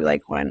brownies. Would you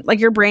like one? Like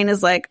your brain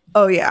is like,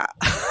 oh yeah,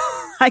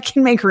 I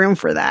can make room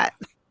for that.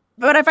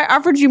 But if I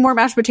offered you more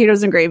mashed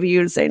potatoes and gravy,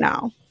 you'd say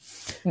no.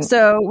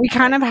 So we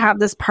kind of have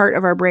this part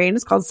of our brain,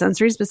 it's called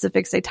sensory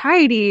specific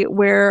satiety,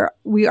 where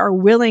we are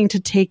willing to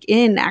take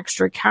in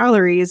extra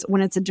calories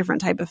when it's a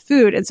different type of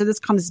food. And so this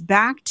comes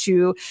back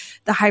to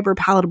the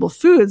hyperpalatable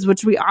foods,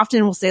 which we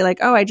often will say like,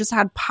 oh, I just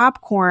had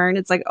popcorn.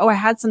 It's like, oh, I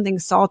had something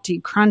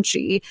salty,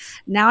 crunchy.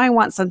 Now I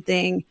want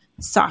something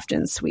soft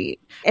and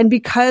sweet. And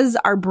because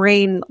our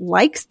brain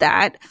likes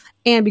that,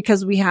 and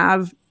because we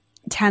have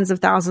tens of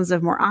thousands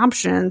of more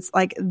options,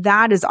 like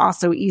that is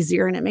also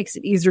easier, and it makes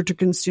it easier to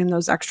consume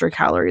those extra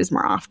calories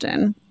more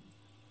often.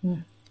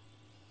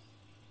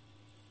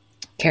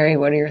 Keri,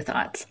 what are your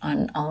thoughts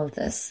on all of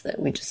this that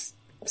we just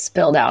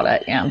spilled out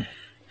at you?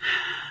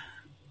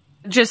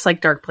 Just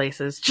like dark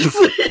places, just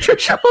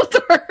trouble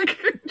dark.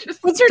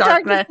 What's your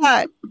dark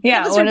thought?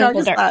 Yeah, what's your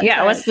darkest thought?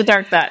 Yeah, what's the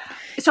dark thought?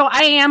 So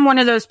I am one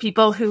of those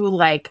people who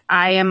like,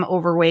 I am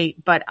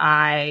overweight, but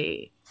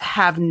I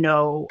have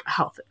no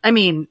health. I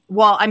mean,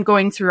 while I'm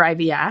going through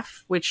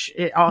IVF, which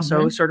it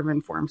also sort of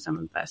informs some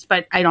of this,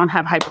 but I don't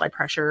have high blood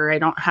pressure. I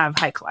don't have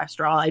high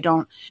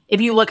cholesterol. If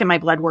you look at my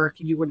blood work,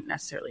 you wouldn't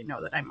necessarily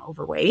know that I'm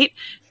overweight.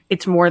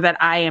 It's more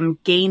that I am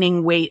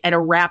gaining weight at a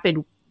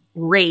rapid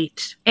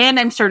rate. And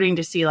I'm starting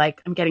to see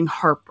like I'm getting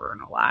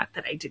heartburn a lot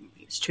that I didn't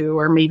used to,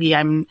 or maybe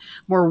I'm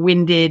more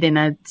winded in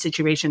a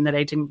situation that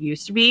I didn't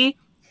used to be.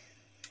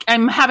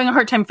 I'm having a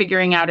hard time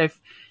figuring out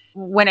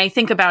when I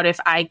think about if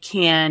I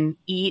can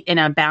eat in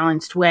a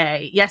balanced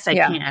way, yes, I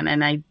can,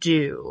 and I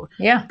do.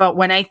 Yeah. But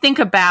when I think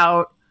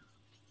about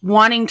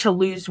wanting to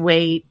lose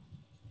weight,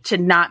 to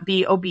not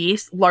be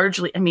obese,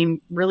 largely, I mean,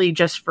 really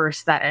just for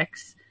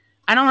aesthetics,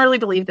 I don't really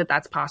believe that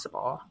that's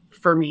possible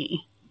for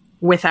me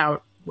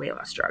without weight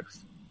loss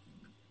drugs.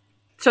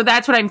 So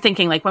that's what I'm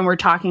thinking. Like when we're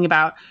talking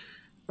about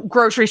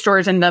grocery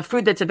stores and the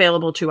food that's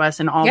available to us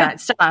and all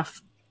that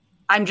stuff,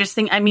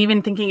 I'm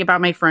even thinking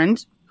about my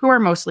friends who are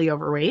mostly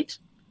overweight.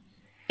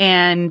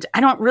 And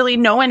I don't really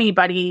know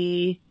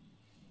anybody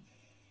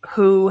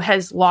who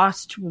has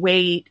lost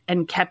weight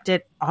and kept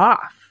it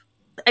off.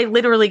 I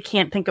literally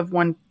can't think of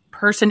one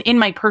person in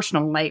my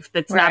personal life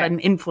that's not an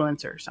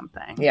influencer or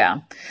something. Yeah.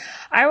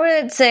 I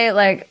would say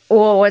like,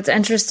 well, what's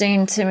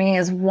interesting to me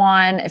is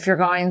one, if you're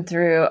going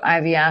through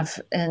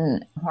IVF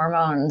and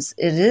hormones,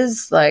 it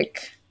is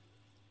like,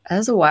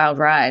 as a wild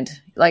ride.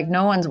 Like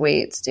no one's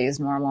weight stays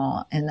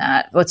normal in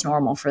that, what's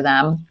normal for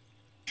them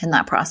in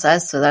that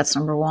process. So that's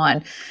number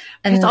one.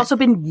 And it's also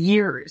been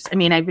years. I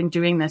mean, I've been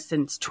doing this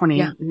since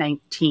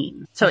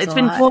 2019. So it's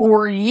been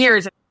 4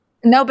 years.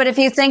 No, but if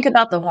you think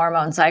about the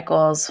hormone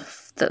cycles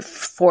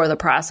for the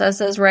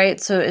processes, right?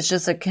 So it's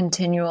just a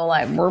continual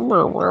like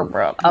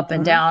up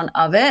and down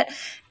of it.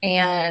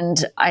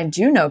 And I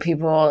do know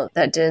people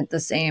that did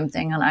the same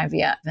thing on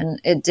IVF, and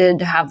it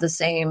did have the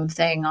same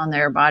thing on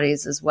their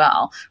bodies as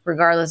well,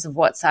 regardless of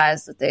what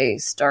size that they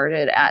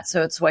started at.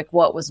 So it's like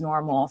what was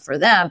normal for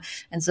them.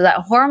 And so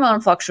that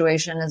hormone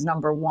fluctuation is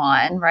number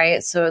one,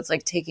 right? So it's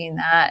like taking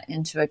that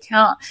into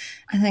account.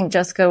 I think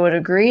Jessica would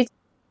agree.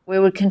 We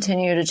would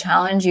continue to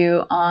challenge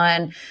you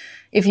on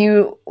if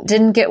you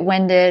didn't get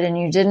winded and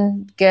you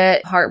didn't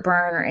get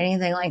heartburn or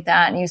anything like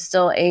that, and you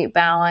still ate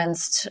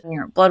balanced and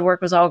your blood work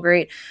was all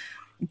great,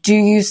 do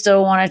you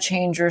still want to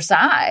change your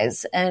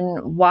size?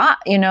 And why?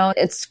 You know,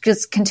 it's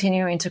just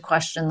continuing to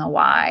question the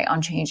why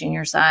on changing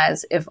your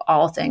size if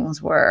all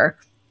things were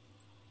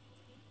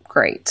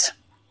great.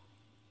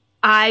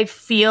 I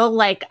feel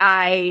like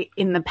I,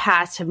 in the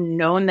past, have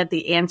known that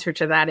the answer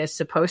to that is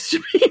supposed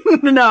to be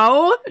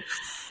no.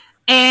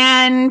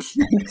 And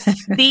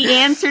the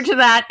answer to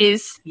that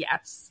is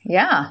yes.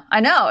 Yeah, I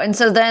know. And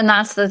so then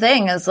that's the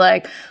thing is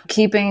like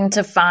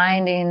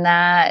finding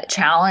that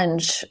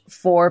challenge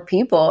for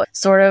people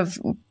sort of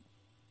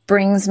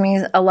brings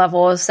me a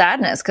level of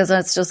sadness, because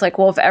it's just like,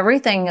 well, if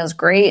everything is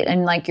great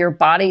and like your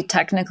body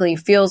technically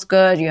feels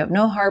good, you have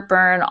no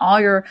heartburn,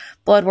 all your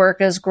blood work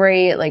is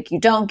great, like you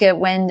don't get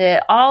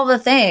winded, all the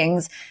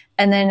things.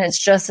 And then it's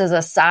just as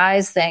a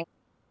size thing,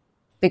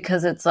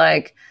 because it's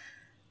like,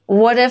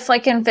 what if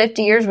like in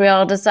 50 years, we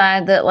all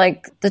decide that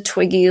like the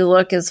Twiggy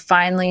look is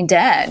finally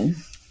dead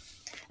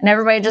and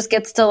everybody just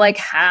gets to like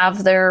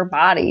have their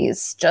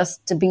bodies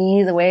just to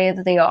be the way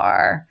that they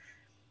are?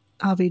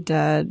 I'll be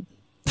dead.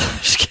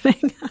 Just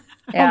kidding.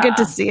 I don't get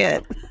to see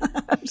it.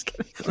 I'm just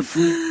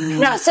kidding.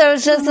 No, so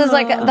it's just as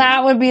like,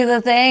 that would be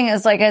the thing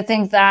is like, I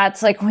think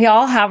that's like, we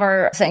all have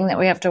our thing that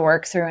we have to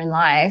work through in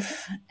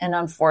life. And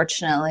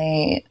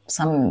unfortunately,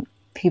 some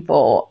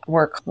people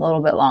work a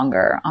little bit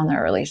longer on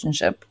their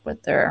relationship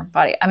with their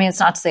body. I mean, it's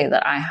not to say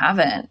that I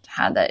haven't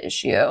had that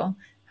issue.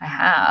 I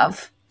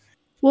have.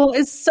 Well,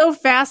 it's so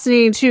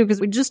fascinating too,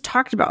 because we just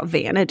talked about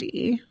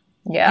vanity.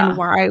 Yeah. And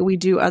why we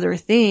do other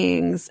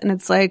things. And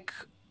it's like,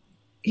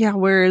 yeah,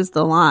 where is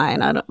the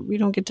line? We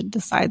don't get to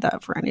decide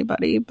that for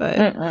anybody,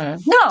 but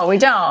no, we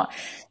don't.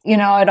 You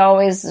know, I'd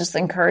always just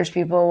encourage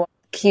people,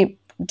 keep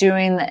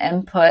doing the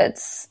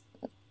inputs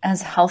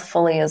as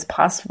healthfully as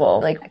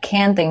possible. Like,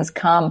 can things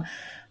come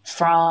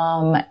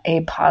from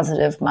a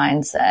positive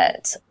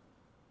mindset?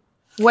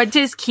 What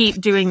does keep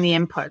doing the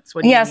inputs?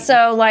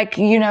 So like,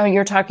 you know,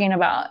 you're talking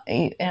about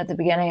at the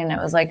beginning, and it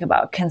was like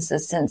about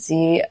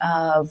consistency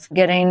of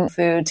getting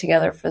food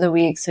together for the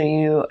week. So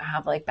you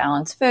have like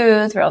balanced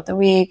food throughout the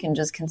week and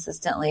just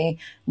consistently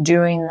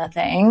doing the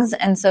things.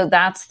 And so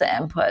that's the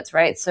inputs,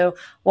 right? So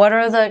what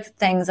are the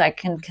things I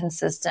can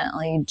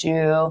consistently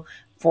do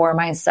for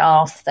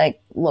myself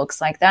that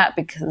looks like that?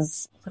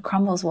 Because the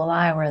crumbles will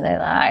lie where they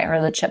lie,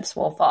 or the chips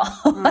will fall.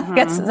 I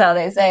guess is how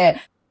they say it.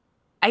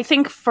 I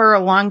think for a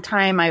long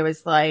time, I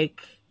was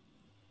like,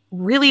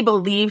 really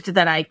believed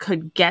that I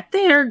could get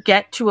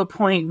to a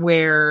point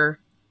where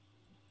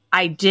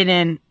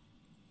the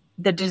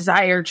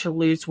desire to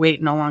lose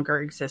weight no longer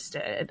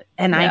existed.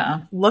 And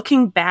I,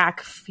 looking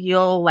back,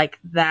 feel like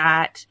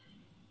that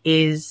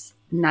is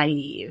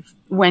naive.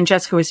 When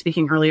Jessica was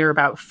speaking earlier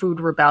about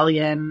food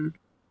rebellion,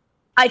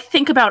 I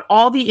think about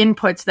all the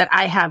inputs that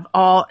I have,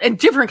 a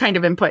different kind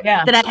of input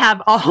that I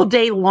have all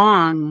day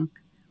long.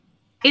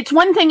 It's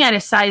one thing at a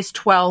size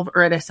 12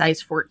 or at a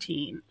size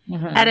 14.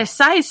 At a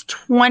size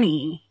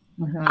 20,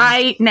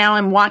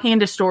 I'm walking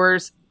into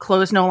stores,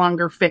 clothes no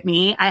longer fit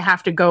me. I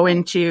have to go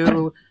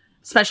into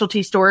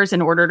specialty stores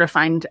in order to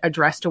find a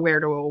dress to wear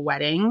to a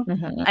wedding.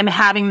 I'm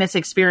having this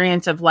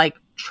experience of like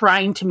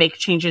trying to make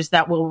changes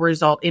that will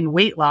result in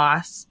weight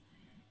loss.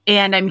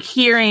 And I'm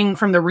hearing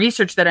from the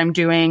research that I'm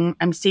doing,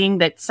 I'm seeing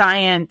that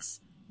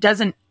science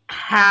doesn't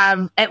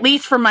have, at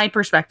least from my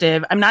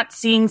perspective, I'm not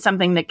seeing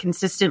something that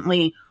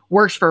consistently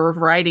works for a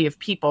variety of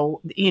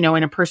people, you know,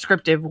 in a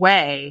prescriptive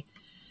way.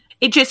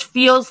 It just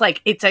feels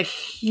like it's a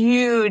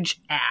huge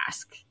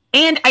ask.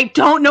 And I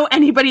don't know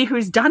anybody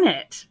who's done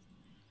it.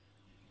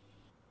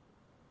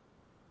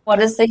 What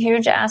is the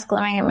huge ask?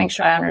 Let me make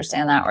sure I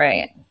understand that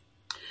right.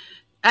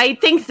 I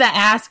think the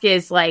ask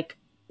is like,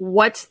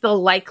 what's the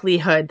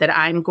likelihood that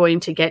I'm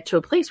going to get to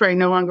a place where I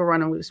no longer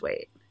want to lose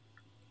weight?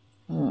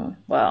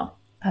 Well,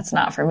 that's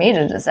not for me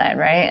to decide,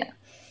 right?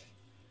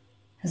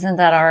 Isn't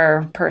that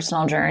our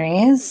personal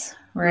journeys,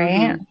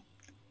 right?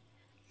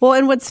 Well,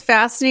 and what's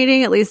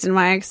fascinating, at least in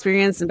my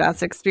experience and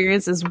Beth's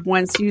experience, is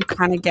once you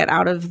kind of get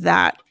out of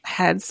that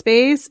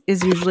headspace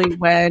is usually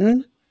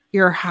when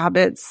your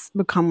habits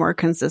become more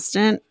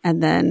consistent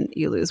and then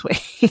you lose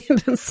weight.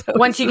 So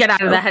once you get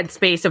out of the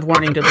headspace of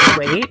wanting to lose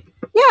weight.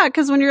 Yeah,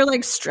 because when you're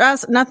like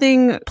stressed,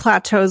 nothing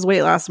plateaus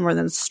weight loss more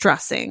than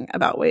stressing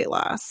about weight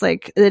loss.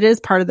 Like it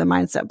is part of the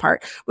mindset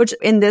part, which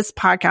in this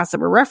podcast that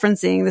we're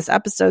referencing, this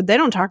episode, they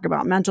don't talk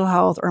about mental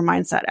health or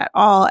mindset at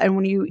all. And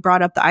when you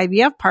brought up the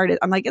IVF part,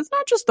 I'm like, it's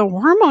not just the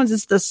hormones,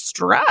 it's the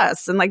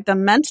stress and like the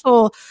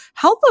mental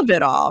health of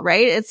it all,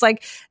 right? It's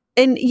like,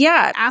 and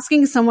yeah,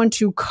 asking someone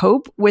to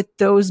cope with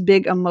those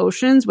big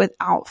emotions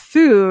without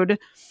food,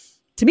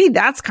 to me,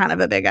 that's kind of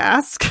a big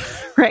ask,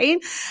 right?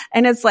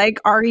 And it's like,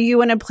 are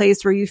you in a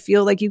place where you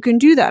feel like you can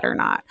do that or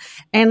not?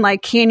 And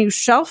like, can you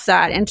shelf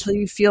that until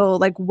you feel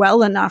like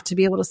well enough to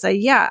be able to say,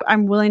 yeah,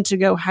 I'm willing to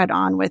go head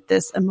on with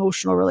this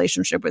emotional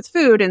relationship with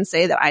food and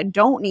say that I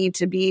don't need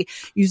to be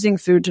using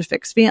food to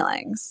fix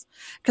feelings.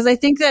 Because I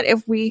think that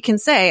if we can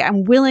say,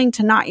 I'm willing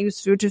to not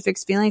use food to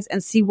fix feelings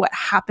and see what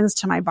happens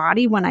to my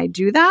body when I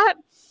do that,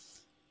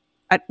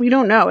 we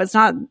don't know. It's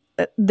not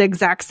the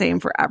exact same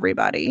for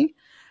everybody.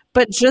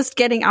 But just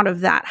getting out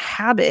of that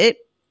habit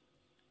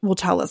will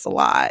tell us a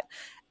lot.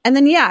 And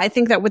then, yeah, I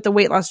think that with the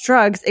weight loss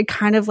drugs, it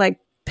kind of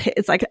like,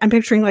 it's like, I'm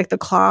picturing like the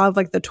claw of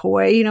like the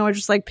toy, you know, it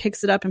just like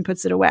picks it up and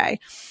puts it away.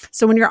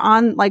 So when you're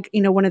on like,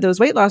 you know, one of those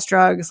weight loss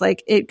drugs,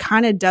 like it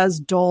kind of does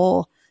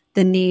dull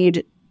the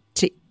need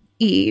to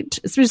eat.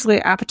 It's basically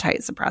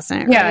appetite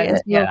suppressant. Yeah,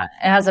 right? yeah. It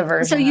has a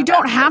version. So you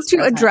don't have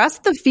to address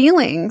the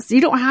feelings.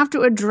 You don't have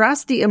to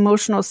address the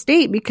emotional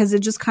state because it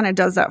just kind of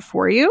does that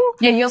for you.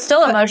 Yeah, you'll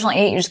still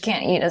emotionally eat. You just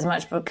can't eat as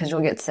much because you'll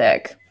get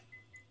sick.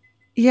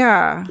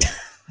 Yeah.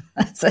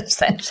 That's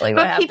essentially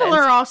what happens. But people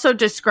are also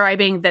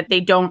describing that they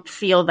don't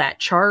feel that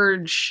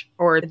charge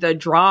or the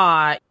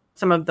draw,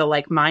 some of the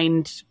like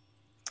mind.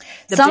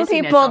 Some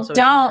people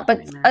don't,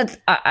 but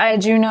I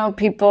do know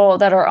people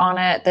that are on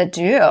it that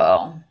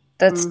do.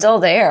 That's still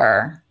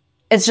there.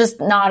 It's just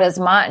not as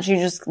much.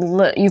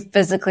 You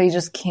physically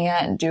just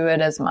can't do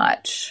it as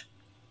much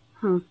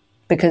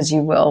because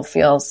you will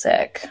feel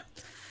sick.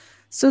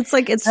 So it's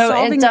like it's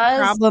solving the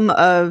problem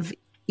of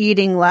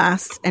eating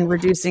less and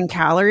reducing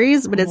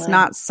calories, but it's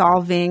not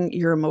solving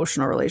your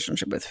emotional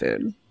relationship with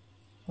food.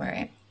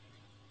 Right.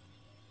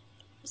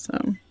 So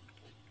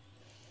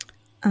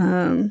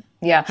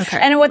Yeah. Okay.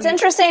 And what's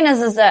interesting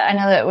is that I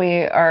know that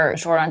we are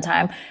short on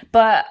time,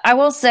 but I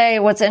will say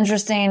what's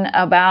interesting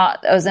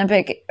about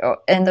Ozempic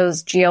and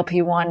those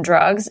GLP-1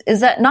 drugs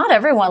is that not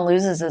everyone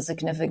loses a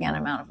significant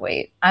amount of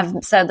weight.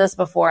 I've said this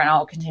before and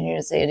I'll continue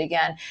to say it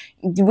again.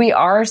 We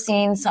are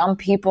seeing some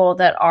people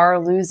that are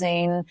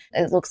losing,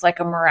 it looks like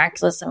a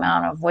miraculous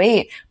amount of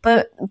weight,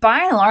 but by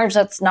and large,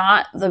 that's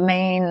not the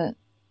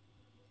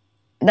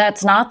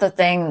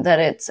thing that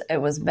it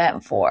was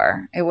meant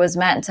for. It was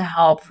meant to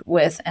help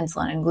with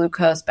insulin and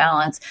glucose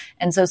balance.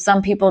 And so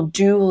some people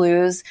do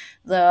lose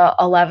the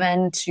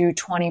 11 to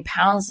 20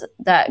 pounds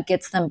that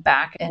gets them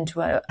back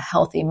into a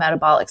healthy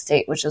metabolic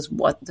state, which is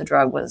what the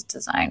drug was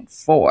designed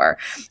for.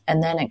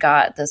 And then it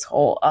got this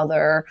whole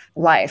other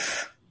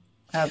life.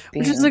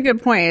 Which is a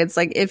good point. It's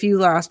like if you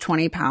lost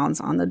 20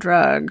 pounds on the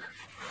drug,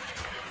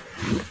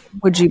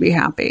 would you be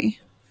happy?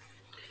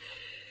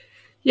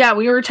 Yeah,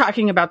 we were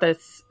talking about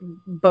this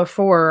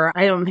before.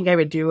 I don't think I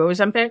would do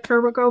Ozempic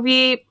or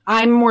Wegovy.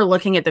 I'm more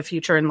looking at the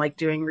future and like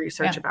doing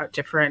research about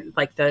different,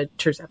 like the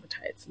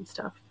tirzepatides and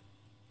stuff.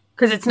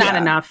 Because it's not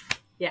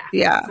enough. Yeah.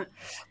 Yeah.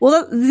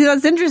 Well,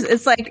 that's interesting.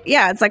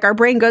 It's like our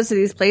brain goes to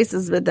these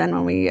places, but then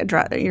when we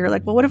address it, you're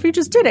like, well, what if we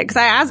just did it?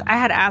 Because I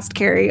had asked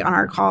Keri on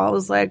our call, I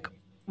was like,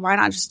 why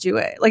not just do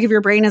it? Like if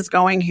your brain is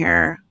going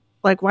here,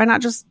 like why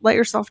not just let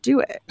yourself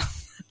do it?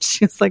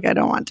 She's like, I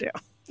don't want to.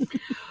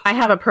 I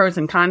have a pros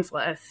and cons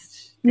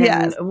list.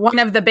 Yes. One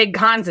of the big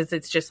cons is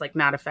it's just like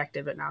not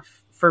effective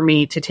enough for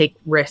me to take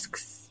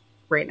risks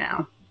right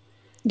now.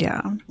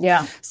 Yeah.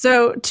 Yeah.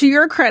 So to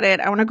your credit,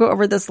 I want to go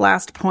over this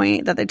last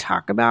point that they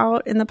talk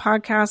about in the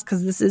podcast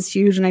because this is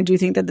huge. And I do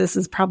think that this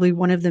is probably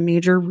one of the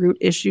major root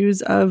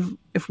issues of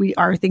if we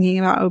are thinking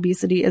about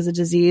obesity as a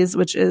disease,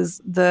 which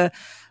is the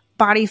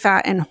body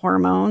fat and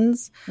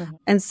hormones. Mm-hmm.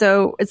 And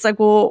so it's like,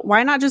 well,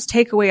 why not just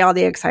take away all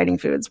the exciting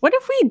foods? What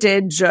if we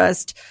did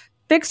just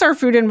fix our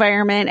food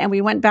environment and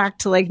we went back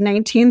to like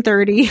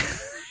 1930?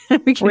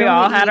 we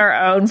all had our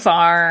own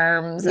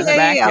farms in the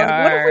backyard.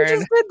 Yeah. What if we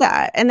just did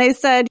that? And they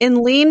said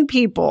in lean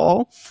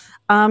people,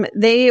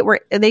 they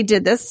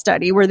did this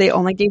study where they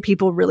only gave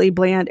people really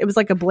bland. It was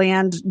like a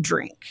bland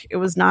drink. It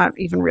was not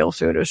even real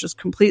food. It was just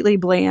completely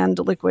bland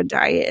liquid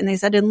diet. And they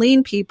said in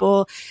lean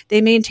people,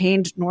 they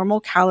maintained normal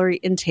calorie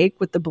intake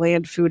with the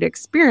bland food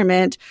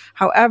experiment.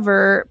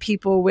 However,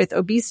 people with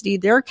obesity,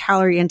 their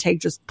calorie intake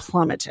just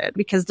plummeted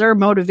because their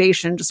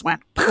motivation just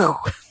went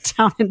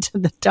down into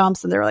the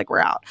dumps and they're like, we're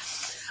out.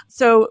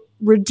 So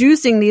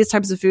reducing these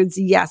types of foods,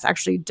 yes,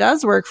 actually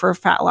does work for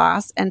fat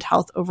loss and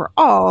health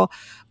overall,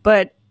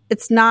 but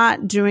it's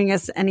not doing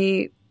us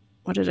any,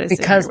 what did I say?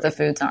 Because the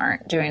foods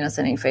aren't doing us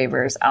any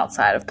favors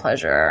outside of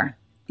pleasure.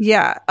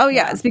 Yeah. Oh,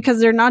 yeah. It's because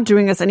they're not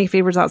doing us any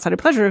favors outside of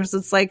pleasure because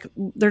it's like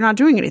they're not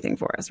doing anything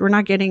for us. We're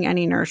not getting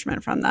any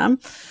nourishment from them.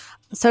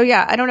 So,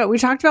 yeah, I don't know. We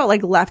talked about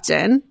like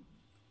leptin,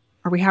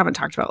 or we haven't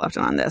talked about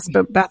leptin on this,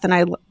 but Beth,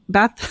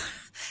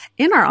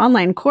 in our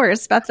online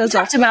course, Beth does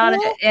talked about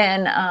it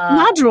in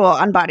module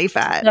on body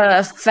fat.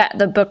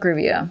 The book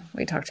review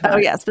we talked about. Oh,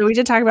 yes. But we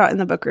did talk about it in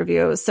the book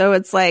review. So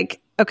it's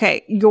like,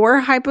 okay,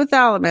 your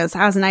hypothalamus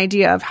has an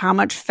idea of how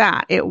much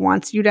fat it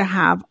wants you to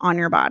have on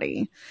your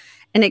body.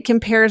 And it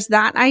compares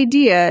that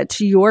idea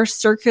to your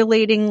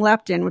circulating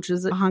leptin, which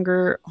is a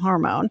hunger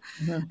hormone.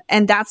 Mm-hmm.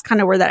 And that's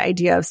kind of where that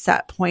idea of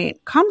set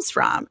point comes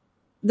from.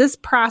 This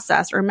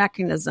process or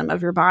mechanism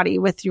of your body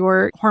with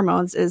your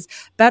hormones is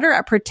better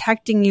at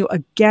protecting you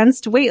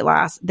against weight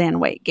loss than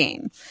weight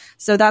gain.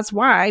 So that's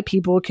why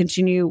people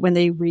continue when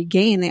they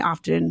regain, they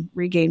often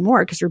regain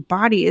more because your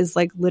body is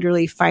like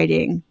literally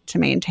fighting to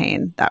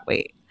maintain that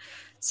weight.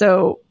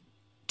 So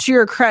to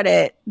your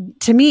credit,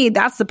 to me,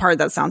 that's the part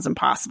that sounds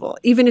impossible.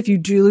 Even if you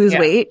do lose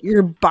weight,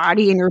 your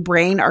body and your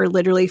brain are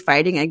literally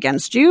fighting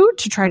against you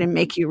to try to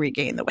make you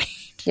regain the weight.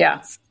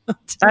 Yeah. So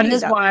that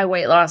is why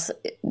weight loss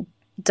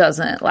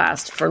doesn't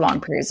last for long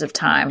periods of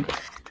time.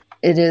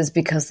 It is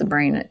because the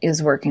brain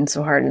is working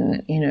so hard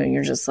and,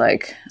 you're just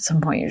like, at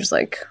some point you're just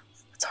like,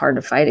 it's hard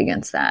to fight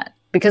against that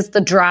because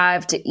the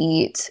drive to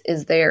eat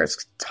is there.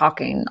 It's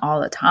talking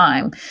all the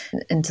time.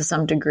 And to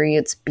some degree,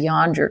 it's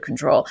beyond your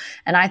control.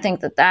 And I think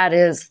that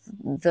is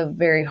the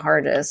very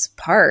hardest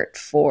part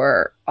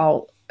for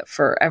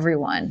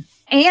everyone.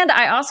 And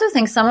I also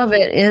think some of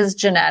it is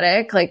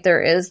genetic. Like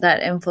there is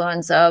that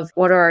influence of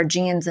what are our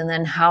genes and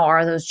then how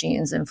are those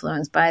genes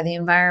influenced by the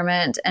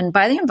environment? And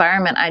by the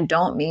environment, I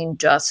don't mean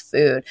just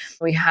food.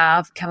 We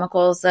have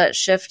chemicals that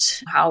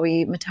shift how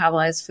we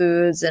metabolize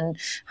foods and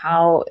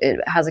how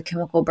it has a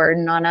chemical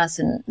burden on us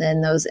and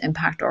then those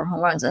impact our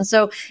hormones. And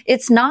so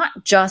it's not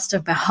just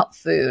about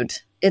food.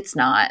 It's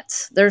not.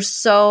 There's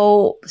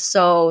so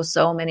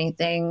many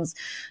things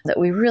that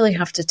we really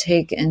have to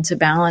take into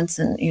balance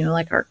and,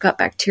 like our gut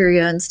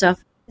bacteria and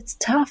stuff. It's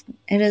tough.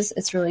 It is.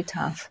 It's really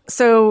tough.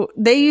 So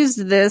they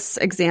used this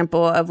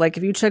example of like,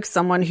 if you took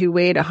someone who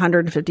weighed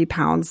 150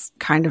 pounds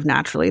kind of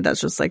naturally,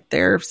 that's just like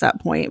their set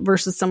point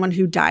versus someone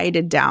who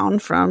dieted down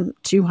from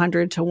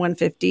 200 to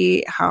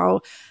 150,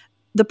 how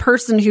the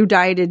person who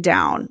dieted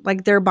down,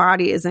 like their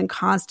body is in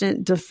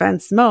constant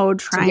defense mode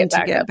trying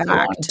to get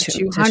back to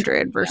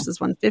 200 versus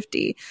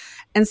 150.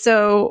 And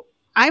so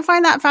I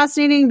find that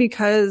fascinating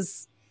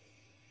because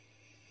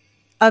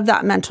of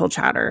that mental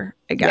chatter,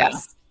 I guess.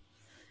 Yeah.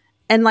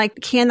 And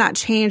like, can that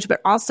change? But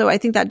also I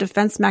think that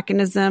defense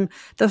mechanism,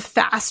 the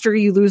faster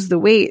you lose the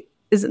weight,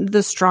 isn't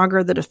the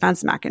stronger the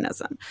defense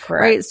mechanism.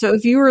 Correct. Right? So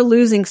if you were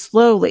losing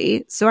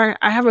slowly, so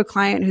I have a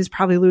client who's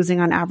probably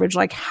losing on average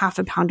like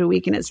 0.5 pound a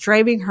week, and it's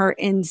driving her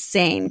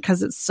insane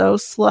because it's so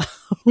slow,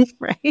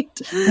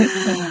 right?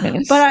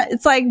 But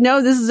it's like,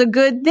 no, this is a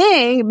good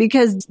thing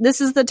because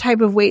this is the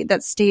type of weight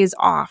that stays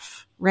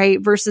off,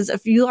 right? Versus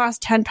if you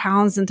lost 10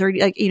 pounds in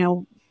 30, like, you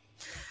know,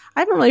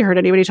 I haven't really heard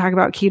anybody talk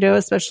about keto,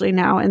 especially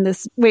now in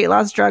this weight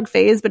loss drug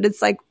phase, but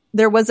it's like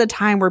there was a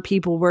time where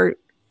people were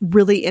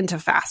really into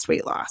fast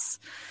weight loss.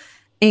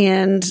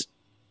 And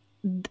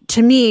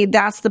to me,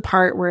 that's the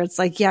part where it's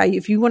like, yeah,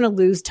 if you want to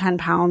lose 10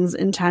 pounds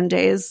in 10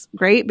 days,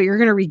 great, but you're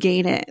going to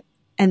regain it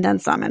and then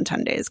some in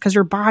 10 days because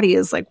your body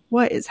is like,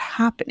 what is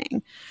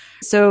happening?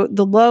 So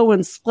the low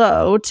and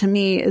slow to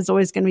me is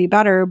always going to be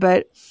better,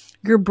 but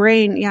your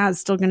brain, yeah, is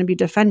still going to be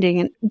defending.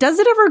 And does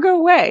it ever go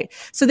away?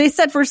 So they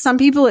said for some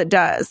people it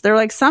does. They're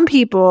like, some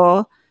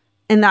people,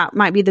 and that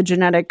might be the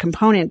genetic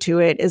component to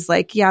it, is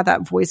like, yeah,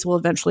 that voice will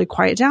eventually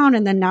quiet down.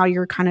 And then now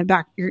you're kind of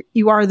back,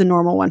 you are the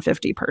normal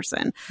 150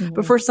 person. Mm-hmm.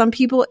 But for some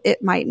people,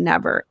 it might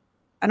never.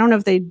 I don't know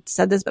if they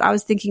said this, but I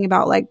was thinking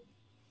about like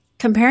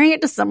comparing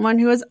it to someone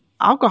who has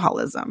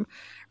alcoholism,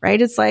 right?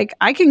 It's like,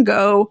 I can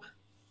go,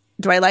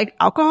 do I like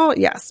alcohol?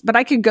 Yes. But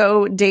I could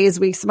go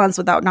days, weeks, months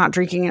without not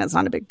drinking and it's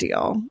not a big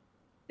deal.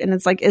 And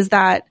it's like, is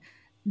that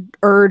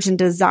urge and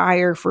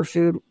desire for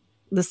food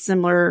the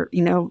similar,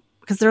 you know,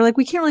 because they're like,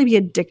 we can't really be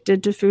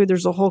addicted to food.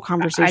 There's a whole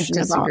conversation.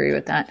 I disagree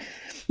with that.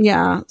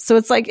 Yeah. So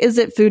it's like, is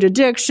it food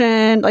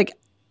addiction? Like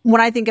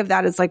when I think of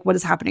that, it's like, what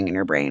is happening in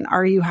your brain?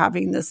 Are you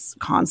having this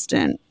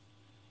constant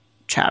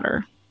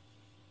chatter?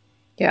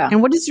 Yeah.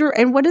 And what is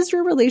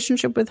your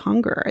relationship with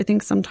hunger? I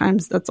think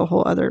sometimes that's a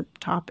whole other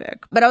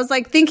topic. But I was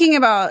like thinking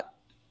about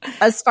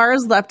as far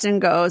as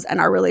leptin goes and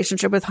our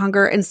relationship with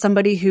hunger and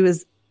somebody who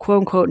is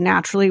quote unquote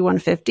naturally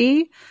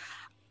 150,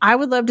 I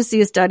would love to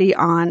see a study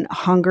on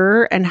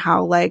hunger and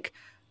how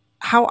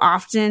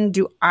often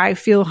do I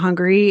feel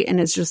hungry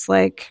and it's just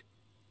like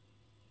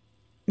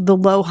the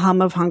low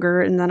hum of hunger.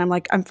 And then I'm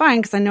like, I'm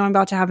fine because I know I'm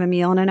about to have a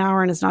meal in an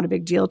hour and it's not a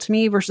big deal to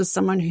me versus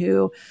someone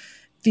who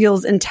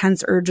feels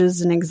intense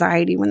urges and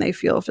anxiety when they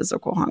feel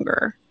physical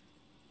hunger.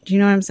 Do you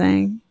know what I'm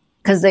saying?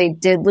 Because they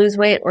did lose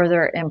weight or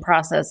they're in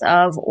process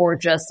of, or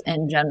just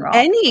in general?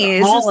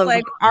 It's just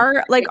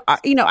like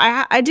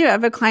I do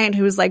have a client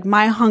who is like,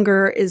 my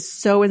hunger is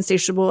so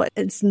insatiable.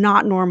 It's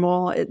not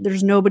normal.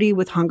 There's nobody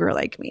with hunger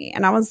like me.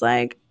 And I was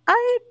like,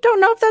 I don't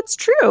know if that's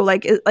true.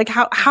 Like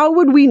how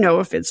would we know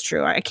if it's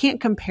true? I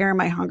can't compare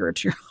my hunger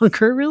to your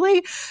hunger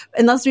really,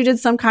 unless we did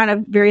some kind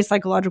of very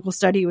psychological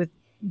study with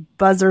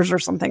buzzers or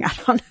something. I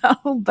don't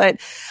know.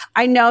 But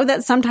I know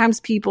that sometimes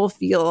people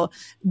feel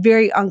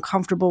very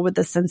uncomfortable with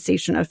the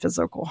sensation of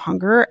physical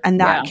hunger.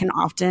 And that can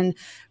often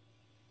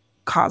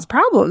cause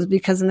problems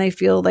because then they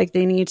feel like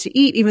they need to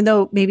eat, even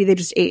though maybe they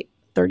just ate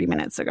 30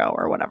 minutes ago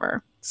or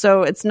whatever.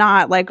 So it's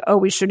not like, oh,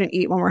 we shouldn't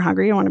eat when we're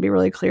hungry. I want to be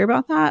really clear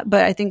about that.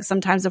 But I think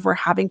sometimes if we're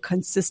having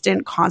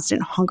consistent,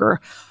 constant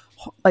hunger,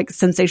 like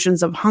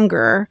sensations of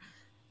hunger,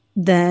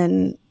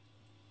 then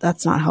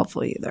that's not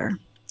helpful either.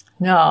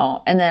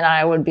 No. And then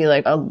I would be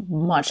like, a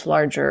much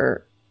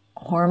larger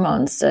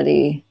hormone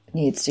study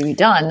needs to be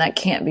done. That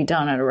can't be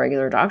done at a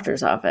regular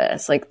doctor's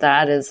office. Like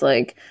that is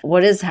like,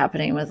 what is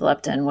happening with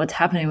leptin? What's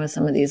happening with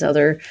some of these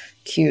other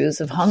cues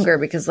of hunger?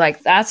 Because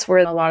like, that's where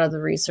a lot of the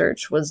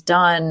research was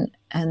done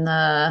in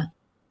the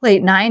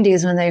late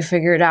 90s when they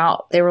figured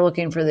out they were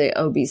looking for the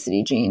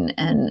obesity gene,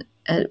 and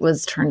it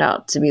was turned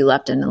out to be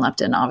leptin, and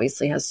leptin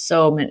obviously has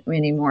so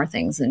many more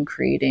things than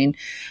creating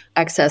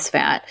excess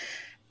fat.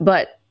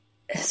 But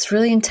it's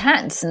really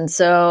intense. And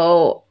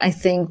so I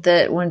think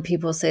that when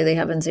people say they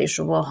have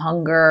insatiable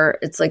hunger,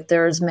 it's like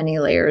there's many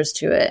layers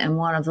to it. And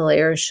one of the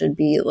layers should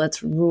be,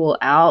 let's rule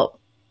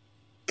out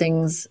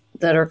things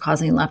that are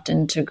causing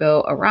leptin to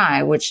go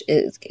awry, which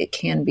it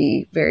can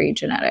be very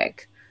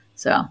genetic.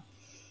 So,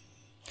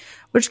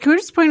 which can we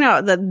just point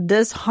out that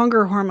this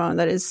hunger hormone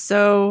that is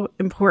so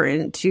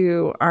important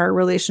to our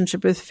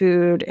relationship with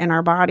food and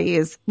our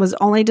bodies was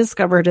only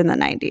discovered in the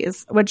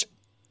 90s, which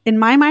in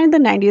my mind, the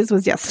 90s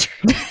was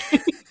yesterday.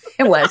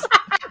 It was.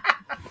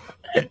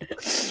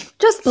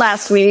 Just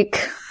last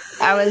week,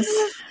 I was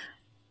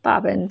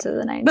bobbing to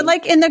the 90s. But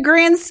like in the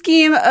grand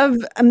scheme of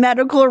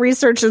medical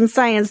research and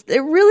science,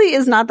 it really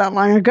is not that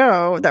long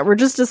ago that we're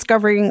just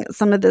discovering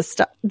some of this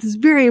stuff. These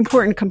very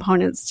important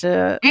components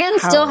to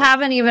still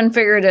haven't even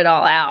figured it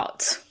all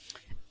out.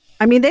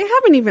 I mean, they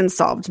haven't even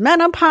solved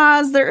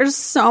menopause. There is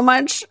so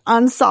much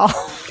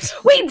unsolved.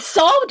 Wait,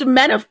 solved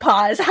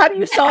menopause? How do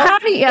you solve? How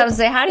do you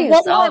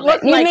what solve will it?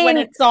 Look like when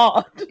it's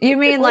solved? You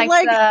mean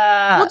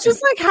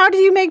just like how do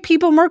you make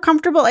people more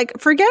comfortable? Like,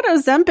 forget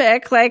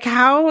Ozempic. Like,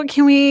 how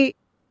can we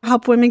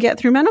help women get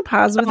through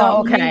menopause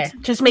without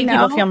just make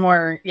people feel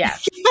more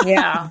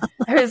yeah.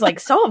 I was like,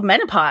 so of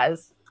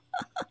menopause.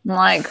 I'm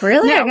like,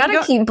 really? I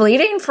gotta keep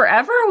bleeding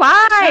forever?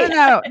 Why?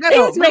 No.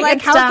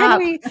 Like,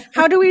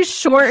 how do we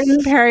shorten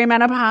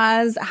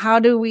perimenopause? How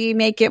do we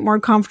make it more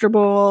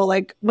comfortable?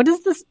 Like, what is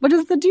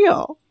the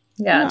deal?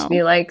 Yeah, to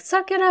be like,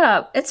 suck it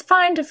up. It's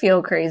fine to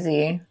feel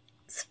crazy.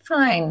 It's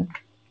fine.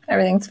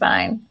 Everything's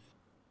fine.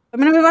 I'm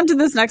going to move on to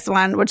this next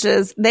one, which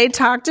is they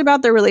talked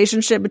about the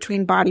relationship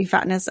between body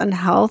fatness and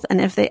health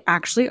and if they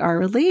actually are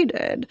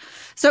related.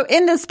 So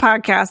in this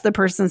podcast, the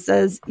person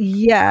says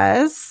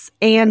yes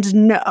and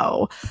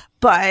no,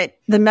 but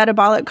the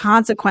metabolic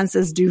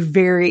consequences do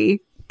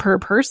vary per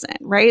person,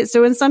 right?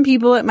 So in some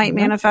people, it might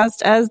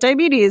manifest as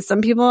diabetes.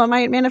 Some people, it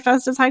might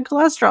manifest as high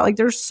cholesterol. Like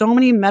there's so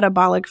many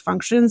metabolic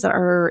functions that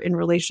are in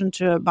relation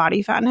to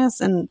body fatness.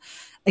 And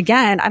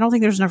again, I don't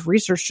think there's enough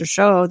research to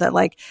show that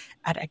like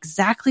at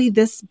exactly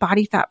this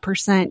body fat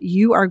percent,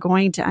 you are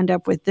going to end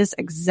up with this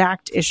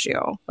exact issue.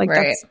 Like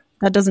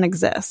that doesn't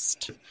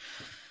exist.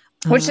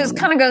 Which is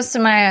kind of goes to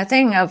my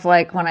thing of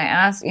like when I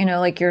ask,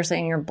 like you're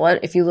saying your blood,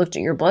 if you looked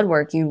at your blood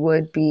work, you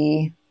would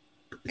be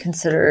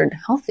considered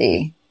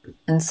healthy.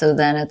 And so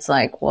then it's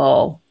like,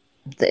 well,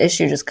 the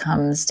issue just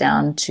comes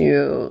down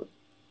to,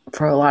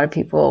 for a lot of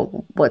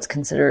people, what's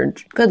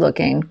considered good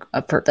looking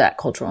for that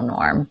cultural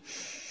norm.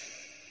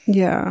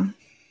 Yeah.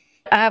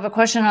 I have a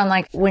question on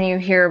like when you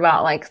hear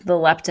about like the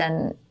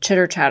leptin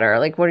chitter chatter,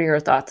 like what are your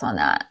thoughts on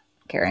that,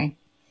 Keri?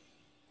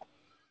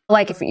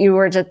 Like if you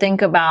were to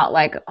think about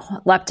like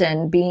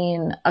leptin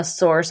being a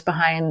source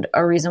behind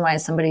a reason why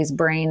somebody's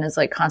brain is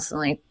like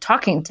constantly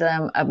talking to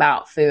them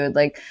about food,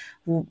 like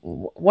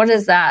what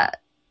is that?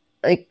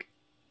 Like,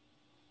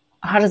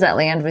 how does that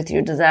land with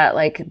you? Does that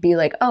like be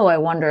like, oh, I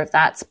wonder if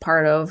that's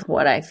part of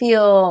what I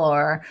feel,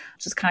 or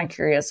just kind of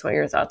curious what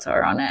your thoughts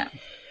are on it?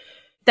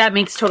 That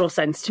makes total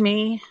sense to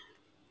me.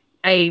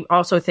 I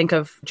also think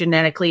of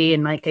genetically,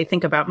 and like I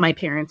think about my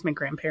parents, my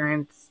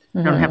grandparents,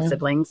 I don't have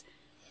siblings,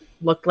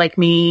 looked like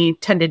me,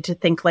 tended to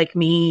think like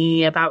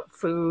me about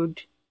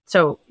food.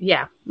 So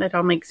yeah, that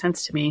all makes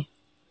sense to me.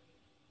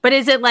 But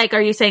is it like,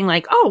 are you saying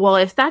like, oh, well,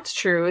 if that's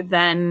true,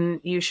 then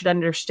you should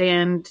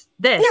understand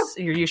this.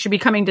 No. You should be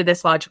coming to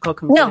this logical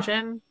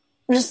conclusion? No.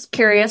 I'm just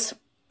curious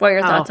what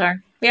your thoughts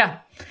are. Yeah.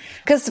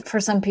 Because for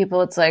some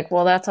people, it's like,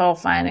 well, that's all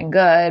fine and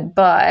good.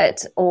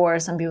 Or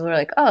some people are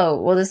like, oh,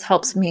 well, this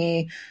helps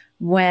me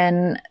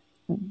when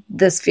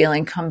this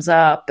feeling comes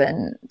up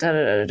and da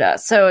da da da.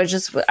 So I was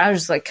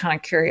just like kind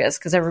of curious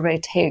because everybody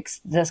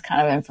takes this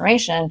kind of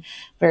information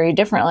very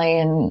differently.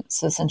 And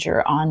so since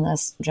you're on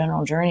this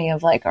general journey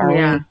of like, are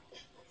we,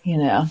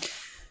 Can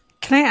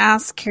I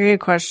ask Keri a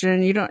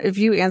question? If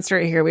you answer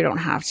it here, we don't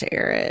have to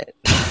air it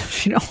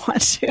if you don't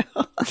want to.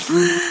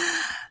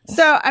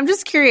 So I'm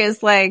just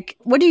curious, like,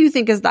 what do you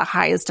think is the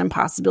highest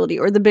impossibility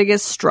or the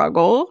biggest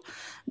struggle?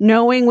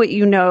 Knowing what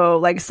you know,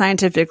 like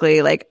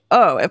scientifically, like,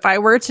 oh, if I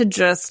were to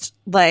just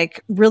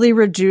like really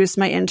reduce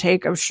my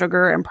intake of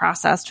sugar and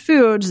processed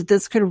foods,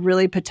 this could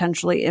really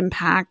potentially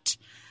impact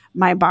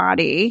my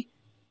body.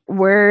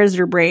 Where is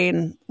your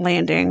brain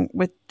landing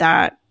with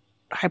that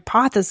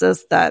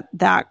hypothesis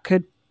that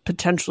could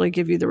potentially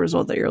give you the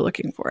result that you're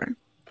looking for?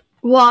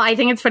 Well, I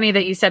think it's funny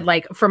that you said,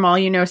 like, from all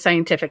you know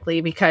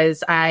scientifically,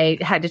 because I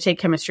had to take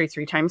chemistry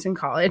 3 times in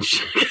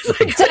college because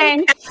I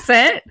couldn't pass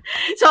it.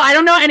 So I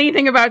don't know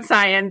anything about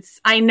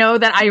science. I know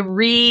that I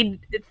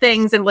read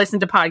things and listen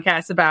to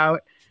podcasts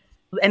about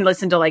and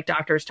listen to, like,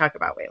 doctors talk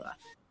about weight loss.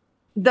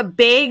 The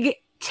big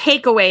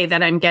takeaway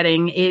that I'm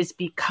getting is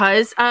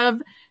because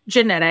of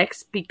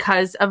genetics,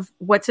 because of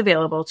what's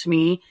available to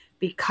me,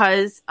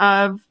 because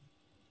of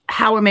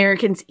how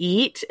Americans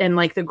eat and,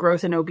 like, the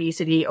growth in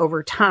obesity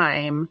over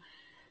time,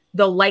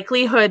 the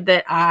likelihood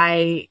that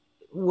I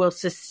will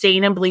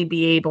sustainably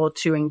be able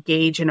to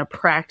engage in a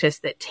practice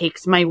that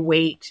takes my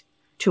weight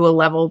to a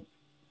level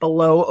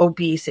below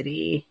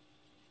obesity,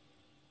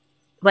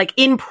 like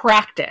in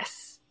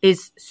practice,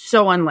 is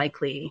so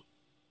unlikely.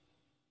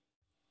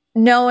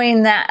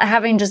 Knowing that,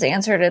 having just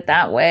answered it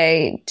that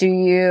way, do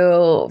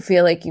you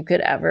feel like you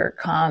could ever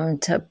come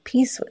to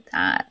peace with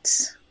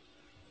that?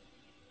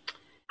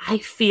 I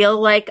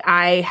feel like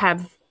I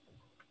have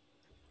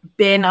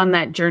been on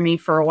that journey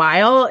for a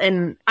while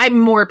and I'm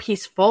more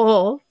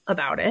peaceful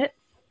about it.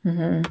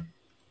 Mm-hmm.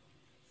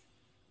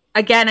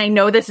 Again, I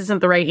know this isn't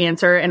the right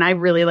answer and I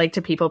really like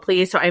to people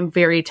please. So I'm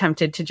very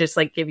tempted to just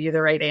like give you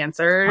the right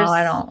answers. Oh,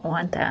 I don't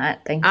want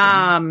that. Thank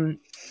you.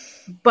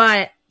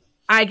 But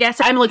I guess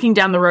I'm looking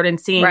down the road and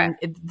seeing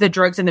the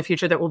drugs in the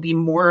future that will be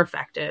more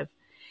effective.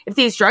 If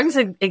these drugs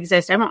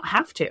exist, I won't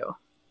have to.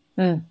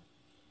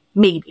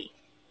 Maybe.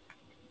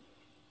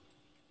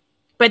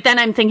 But then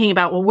I'm thinking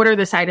about, well, what are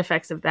the side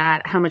effects of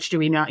that? How much do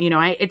we know?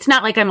 It's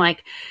not like I'm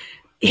like,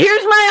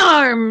 here's my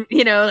arm,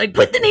 like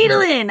put the needle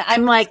in.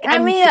 I'm like,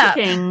 I'm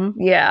thinking.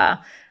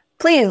 Yeah.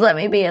 Please let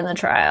me be in the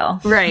trial.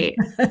 Right.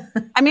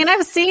 I mean,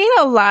 I've seen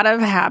a lot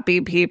of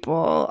happy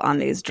people on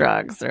these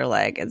drugs. They're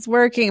like, it's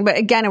working. But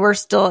again, we're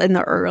still in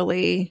the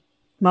early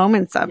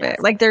moments of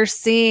it. Like they're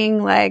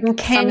seeing like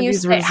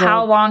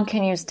how long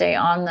can you stay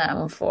on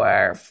them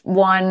for?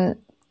 One,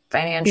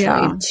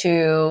 financially,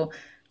 two,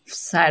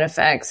 side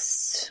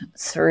effects,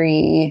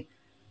 three,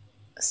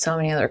 so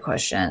many other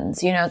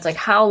questions. You know, it's like,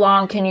 how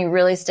long can you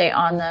really stay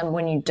on them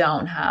when you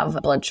don't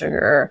have blood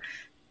sugar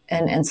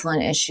and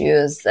insulin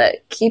issues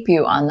that keep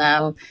you on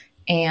them?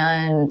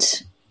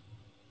 And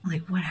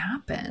like, what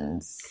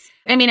happens?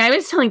 I mean, I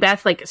was telling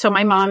Beth, like, so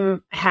my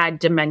mom had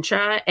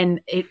dementia,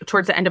 and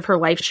towards the end of her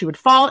life, she would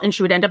fall and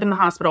she would end up in the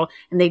hospital,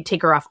 and they'd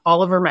take her off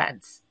all of her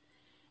meds.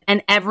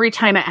 And every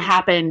time it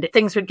happened,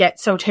 things would get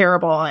so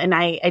terrible. And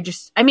I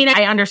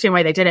understand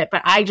why they did it,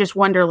 but I just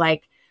wonder,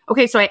 like,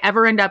 okay, so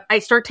I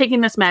start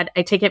taking this med,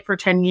 I take it for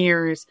 10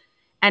 years,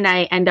 and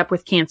I end up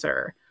with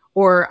cancer.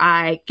 Or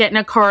I get in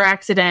a car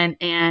accident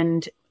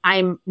and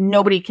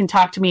nobody can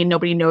talk to me and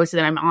nobody knows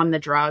that I'm on the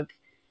drug.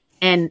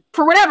 And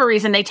for whatever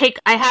reason, I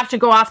have to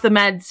go off the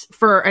meds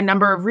for a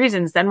number of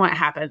reasons. Then what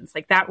happens?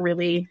 Like that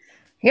really.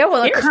 Yeah,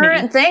 well, the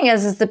current thing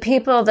is the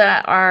people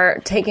that are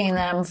taking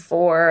them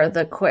for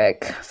the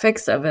quick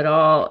fix of it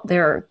all,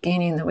 they're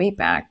gaining the weight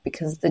back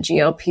because the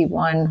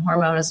GLP-1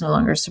 hormone is no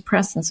longer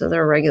suppressed. And so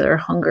their regular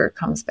hunger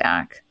comes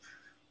back.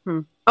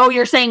 Oh,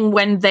 you're saying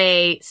when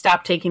they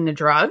stop taking the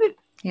drug?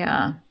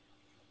 Yeah.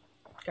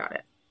 Got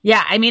it.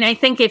 Yeah, I mean, I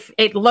think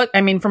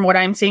from what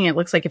I'm seeing, it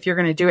looks like if you're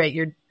going to do it,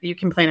 you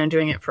can plan on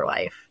doing it for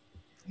life.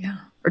 Yeah.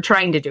 Or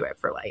trying to do it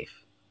for life.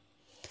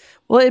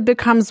 Well, it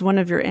becomes one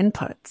of your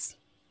inputs,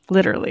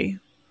 literally.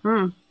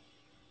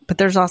 But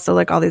there's also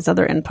like all these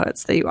other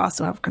inputs that you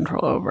also have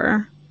control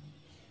over.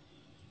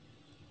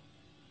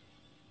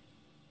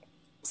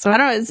 So I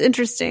don't know, it's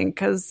interesting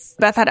because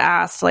Beth had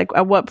asked, like,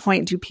 at what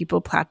point do people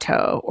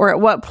plateau? Or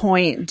at what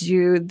point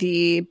do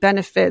the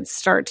benefits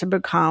start to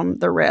become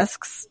the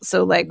risks?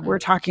 So like we're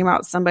talking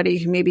about somebody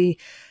who maybe,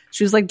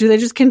 she was like, do they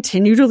just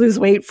continue to lose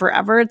weight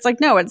forever? It's like,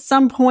 no, at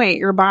some point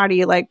your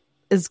body like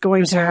is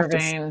going to have to,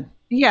 going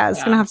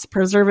to have to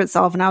preserve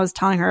itself. And I was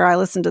telling her, I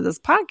listened to this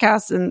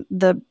podcast and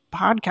the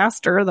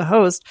podcaster, the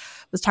host,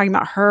 was talking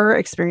about her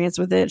experience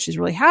with it. She's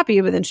really happy,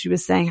 but then she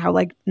was saying how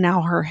like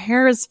now her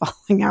hair is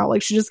falling out.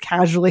 Like she just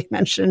casually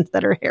mentioned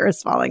that her hair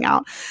is falling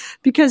out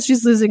because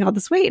she's losing all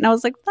this weight. And I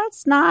was like,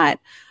 that's not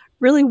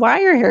really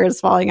why your hair is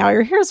falling out.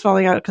 Your hair is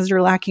falling out because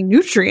you're lacking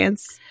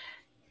nutrients.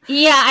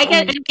 Yeah,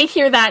 I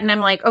hear that and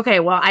I'm like, okay,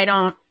 well,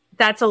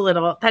 that sounds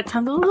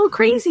a little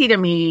crazy to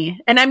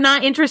me. And I'm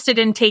not interested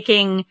in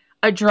taking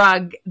a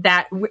drug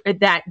that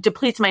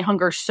depletes my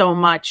hunger so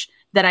much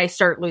that I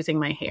start losing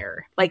my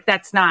hair. Like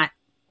that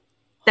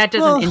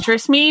doesn't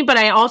interest me, but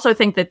I also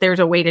think that there's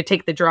a way to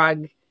take the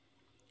drug.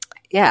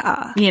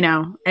 Yeah. You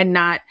know, and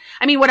not,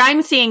 I mean, what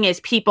I'm seeing is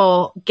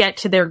people get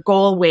to their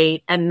goal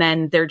weight and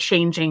then they're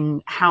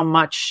changing how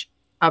much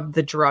of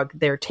the drug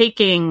they're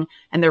taking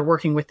and they're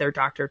working with their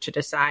doctor to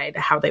decide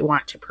how they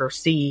want to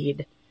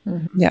proceed.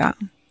 Yeah.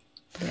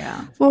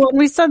 Yeah. Well,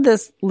 we said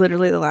this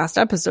literally the last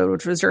episode,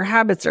 which was your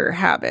habits are your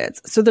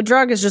habits. So the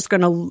drug is just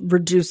going to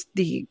reduce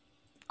the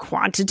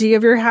quantity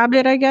of your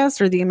habit, I guess,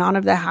 or the amount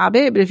of the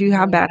habit. But if you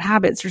have bad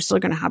habits, you're still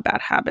going to have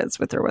bad habits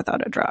with or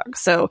without a drug.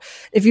 So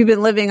if you've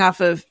been living off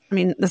of, I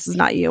mean, this is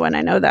not you, and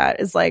I know that,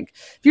 is like,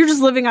 if you're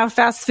just living off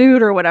fast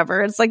food or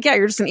whatever, it's like, yeah,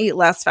 you're just going to eat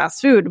less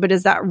fast food, but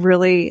is that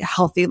really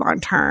healthy long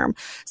term?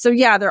 So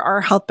yeah, there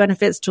are health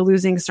benefits to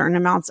losing certain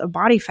amounts of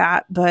body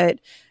fat, but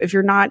if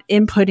you're not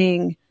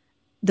inputting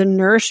the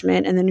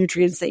nourishment and the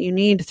nutrients that you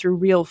need through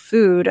real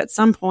food, at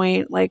some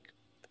point, like,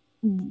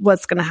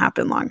 what's going to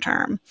happen long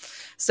term?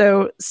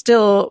 So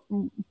still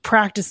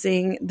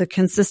practicing the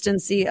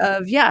consistency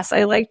of, yes,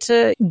 I like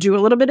to do a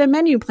little bit of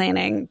menu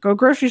planning, go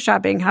grocery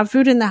shopping, have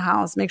food in the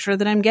house, make sure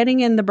that I'm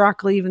getting in the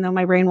broccoli, even though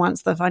my brain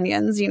wants the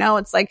Funyuns. You know,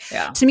 it's like,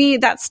 to me,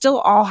 that still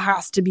all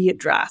has to be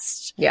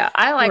addressed. Yeah.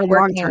 I like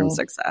long-term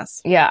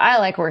success. Yeah. I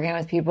like working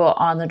with people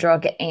on the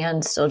drug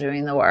and still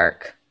doing the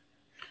work.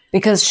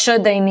 Because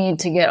should they need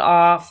to get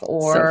off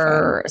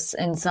or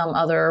in some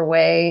other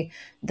way,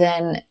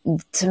 then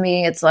to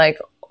me, it's like,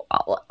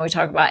 we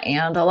talk about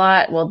and a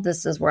lot. Well,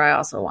 this is where I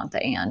also want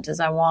the and, is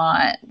I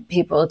want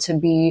people to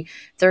be,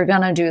 they're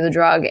going to do the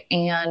drug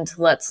and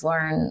let's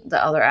learn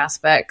the other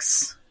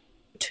aspects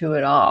to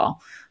it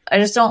all. I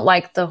just don't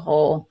like the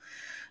whole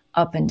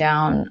up and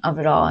down of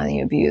it all and the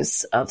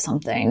abuse of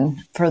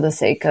something for the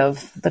sake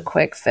of the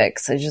quick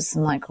fix. I just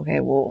am like, okay,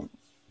 well,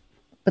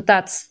 but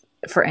that's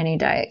for any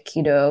diet,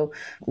 keto,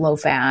 low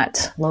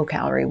fat, low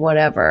calorie,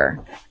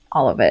 whatever,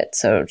 all of it.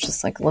 So it's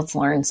just like, let's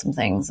learn some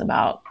things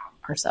about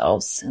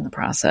ourselves in the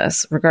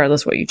process,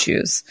 regardless what you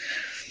choose.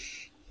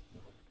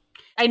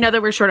 I know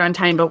that we're short on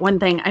time, but one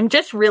thing, I'm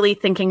just really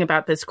thinking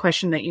about this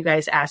question that you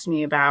guys asked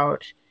me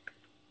about,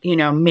 you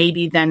know,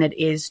 maybe then it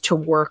is to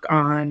work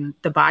on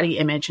the body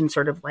image and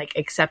sort of like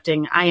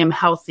accepting I am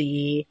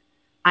healthy,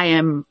 I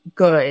am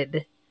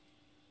good.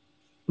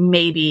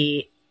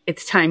 Maybe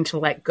it's time to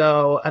let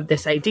go of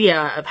this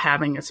idea of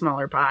having a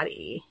smaller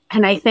body.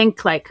 And I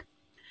think I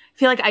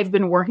feel like I've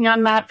been working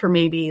on that for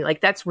maybe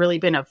that's really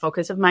been a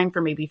focus of mine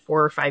for maybe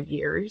 4 or 5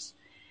 years.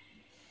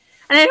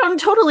 And I don't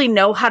totally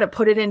know how to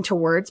put it into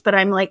words, but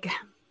I'm like,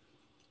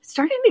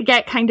 starting to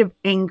get kind of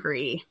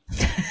angry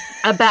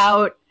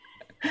about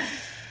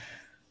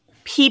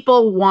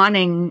people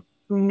wanting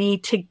me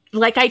to,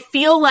 like, I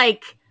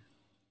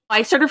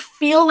sort of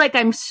feel like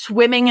I'm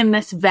swimming in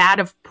this vat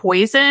of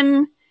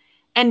poison,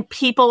 and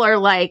people are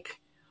like,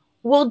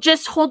 well,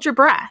 just hold your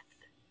breath.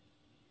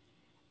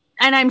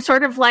 And I'm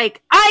sort of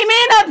like, I'm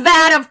in a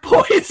vat of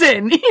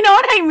poison. You know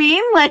what I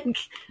mean? Like,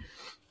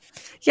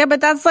 yeah,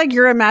 but that's like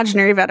your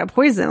imaginary vat of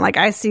poison. Like,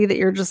 I see that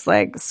you're just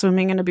like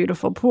swimming in a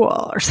beautiful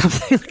pool or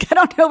something. Like, I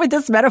don't know what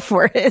this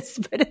metaphor is,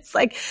 but it's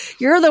like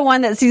you're the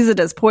one that sees it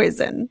as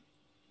poison.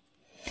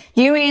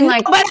 You mean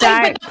like, but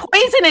the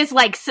poison is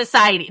like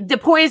society. The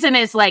poison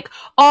is like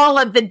all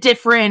of the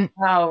different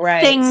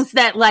things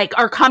that like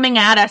are coming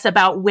at us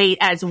about weight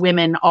as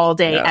women all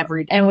day,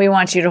 every day. And we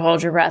want you to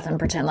hold your breath and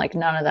pretend like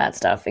none of that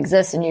stuff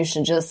exists, and you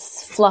should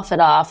just fluff it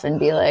off and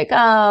be like,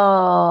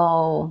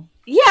 oh.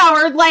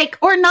 Yeah,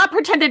 or not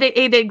pretend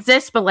it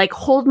exists, but like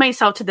hold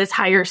myself to this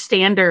higher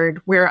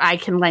standard where I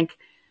can like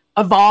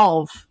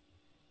evolve.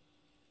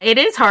 It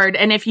is hard.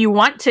 And if you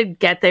want to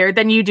get there,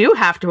 then you do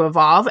have to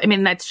evolve. I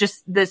mean,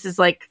 this is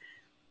like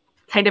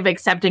kind of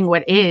accepting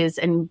what is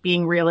and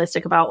being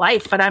realistic about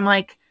life. But I'm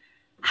like,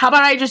 how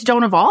about I just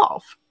don't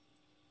evolve?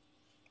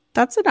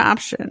 That's an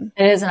option.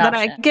 It is an option. That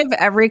I give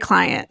every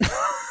client.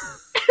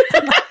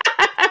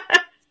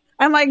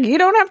 I'm like, you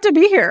don't have to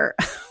be here.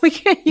 We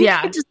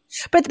can't.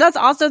 But that's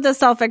also the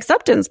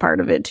self-acceptance part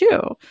of it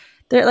too.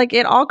 Like,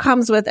 it all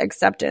comes with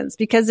acceptance,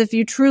 because if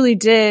you truly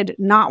did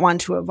not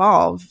want to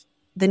evolve,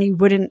 then you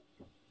wouldn't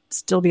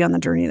still be on the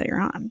journey that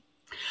you're on.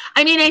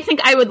 I mean, I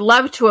think I would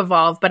love to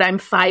evolve, but I'm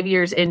 5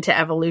 years into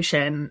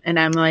evolution, and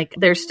I'm like,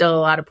 there's still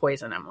a lot of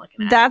poison I'm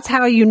looking at. That's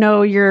how you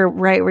know you're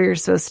right where you're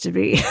supposed to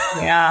be.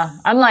 Yeah.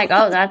 I'm like,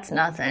 oh, that's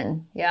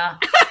nothing. Yeah.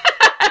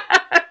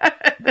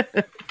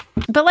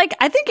 But like,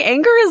 I think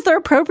anger is the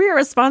appropriate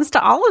response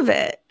to all of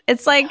it.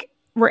 It's like,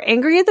 we're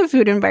angry at the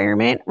food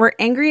environment. We're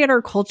angry at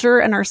our culture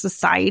and our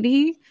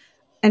society,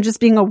 and just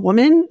being a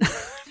woman,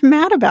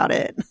 mad about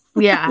it.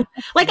 Yeah.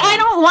 Like, I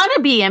don't want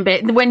to be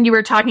ambitious. When you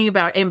were talking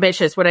about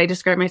ambitious, what I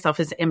describe myself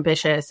as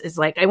ambitious is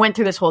like, I went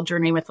through this whole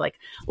journey with like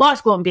law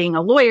school and being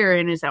a lawyer,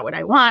 and is that what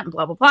I want?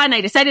 Blah, blah, blah. And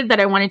I decided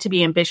that I wanted to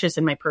be ambitious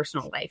in my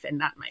personal life and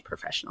not my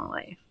professional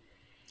life.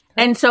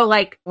 And so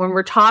like, when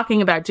we're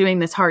talking about doing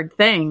this hard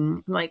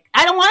thing, like,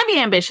 I don't want to be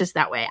ambitious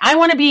that way. I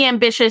want to be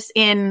ambitious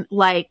in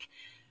like,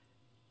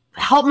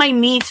 help my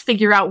niece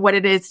figure out what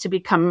it is to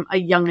become a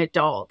young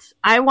adult.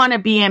 I want to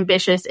be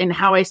ambitious in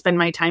how I spend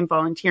my time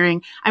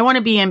volunteering. I want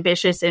to be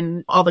ambitious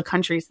in all the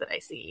countries that I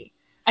see.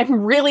 I'm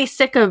really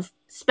sick of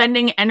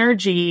spending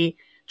energy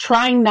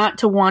trying not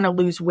to want to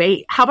lose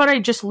weight. How about I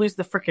just lose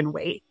the freaking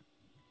weight?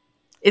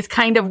 It's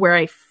kind of where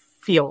I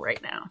feel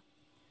right now.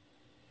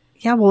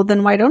 Yeah, well,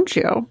 then why don't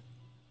you?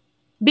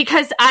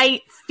 Because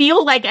I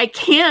feel like I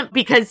can't,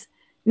 because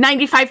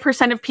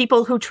 95% of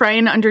people who try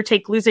and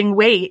undertake losing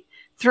weight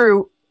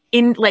through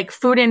in like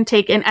food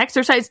intake and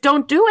exercise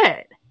don't do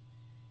it.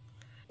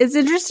 It's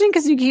interesting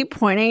because you keep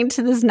pointing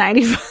to this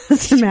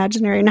this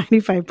imaginary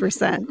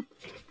 95%.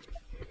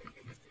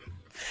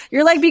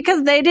 You're like,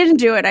 because they didn't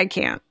do it, I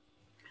can't.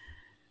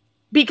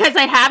 Because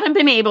I haven't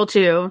been able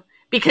to,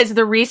 because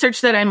the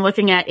research that I'm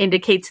looking at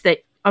indicates that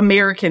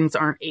Americans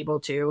aren't able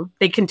to.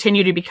 They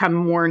continue to become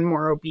more and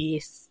more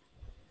obese.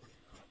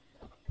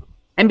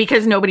 And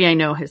because nobody I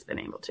know has been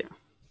able to.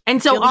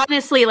 And so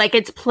honestly, like,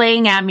 it's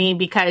playing at me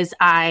because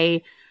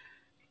I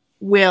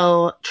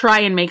will try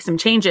and make some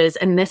changes.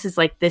 And this is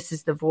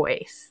the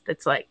voice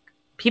that's like,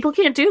 people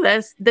can't do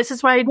this. This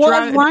is why as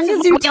long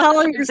as you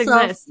tell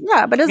yourself,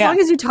 long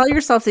as you tell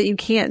yourself that you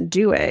can't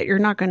do it, you're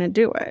not going to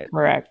do it.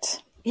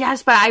 Correct.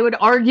 Yes, but I would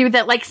argue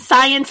that like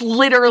science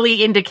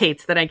literally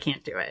indicates that I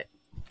can't do it.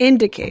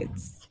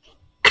 Indicates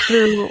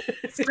through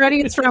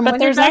studies from, but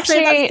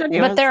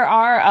there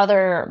are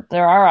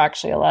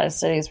actually a lot of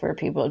studies where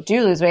people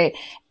do lose weight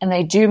and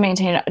they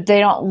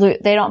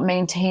don't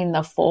maintain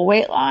the full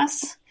weight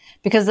loss,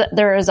 because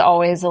there is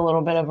always a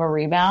little bit of a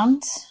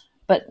rebound.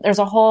 But there's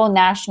a whole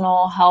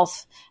national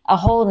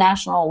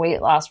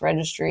weight loss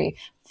registry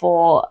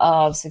full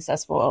of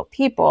successful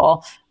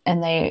people,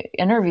 and they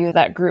interview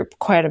that group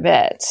quite a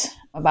bit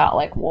about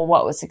like, well,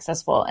 what was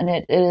successful, and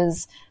it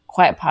is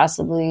quite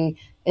possibly.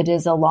 It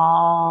is a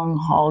long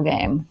haul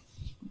game.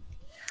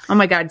 Oh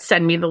my God,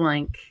 send me the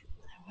link.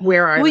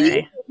 Where are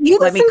they? You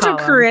listen to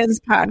Corinne's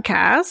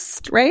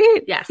podcast,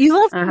 right? Yes. You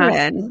love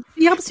Corinne.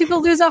 She helps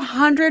people lose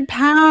 100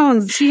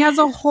 pounds. She has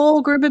a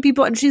whole group of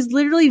people, and she's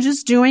literally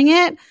just doing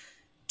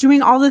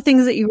all the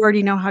things that you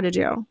already know how to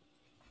do.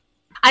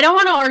 I don't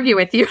want to argue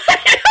with you.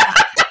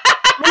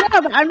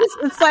 But I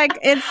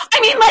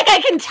mean, like,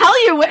 I can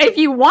tell you if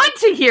you want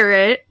to hear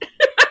it.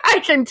 I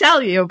can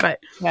tell you, but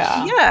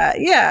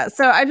yeah.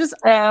 So I just,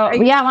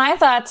 my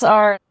thoughts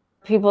are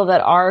people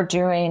that are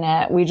doing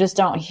it, we just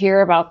don't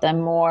hear about them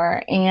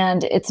more,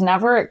 and it's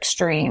never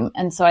extreme.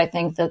 And so I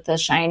think that the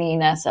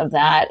shininess of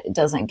that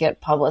doesn't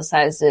get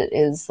publicized. It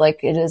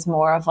is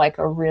more of like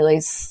a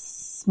really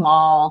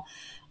small,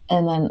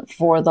 and then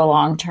for the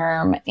long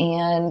term.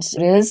 And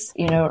it is,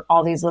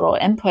 all these little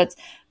inputs,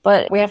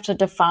 But we have to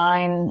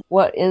define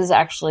what is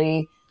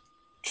actually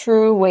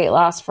true weight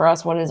loss for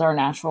us, what is our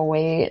natural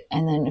weight,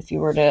 and then if you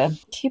were to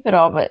keep it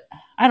all. But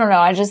I don't know.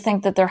 I just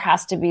think that there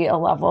has to be a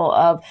level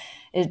of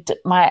it.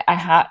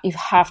 You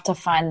have to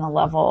find the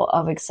level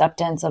of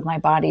acceptance of my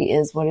body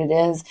is what it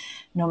is,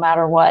 no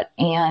matter what.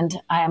 And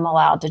I am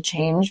allowed to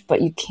change,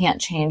 but you can't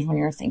change when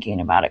you're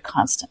thinking about it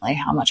constantly,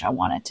 how much I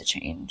want it to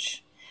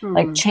change.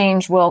 Like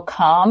change will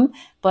come,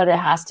 but it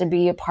has to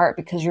be a part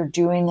because you're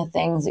doing the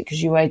things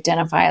because you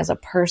identify as a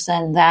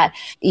person that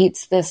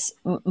eats this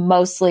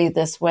mostly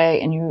this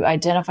way. And you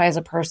identify as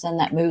a person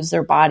that moves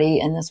their body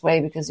in this way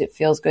because it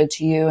feels good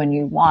to you. And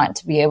you want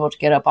to be able to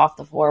get up off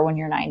the floor when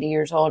you're 90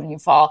 years old and you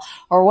fall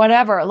or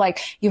whatever.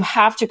 Like you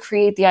have to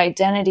create the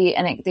identity,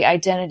 and the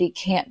identity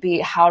can't be,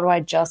 how do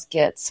I just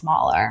get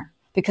smaller?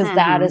 Because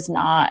that is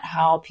not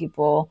how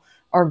people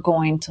are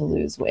going to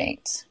lose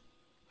weight.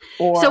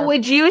 So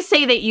would you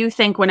say that you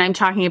think when I'm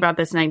talking about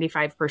this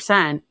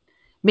 95%,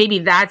 maybe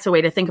that's a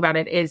way to think about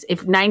it is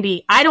if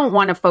 90, I don't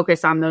want to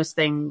focus on those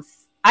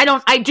things.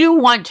 I do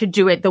want to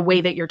do it the way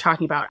that you're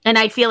talking about. And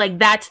I feel like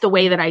that's the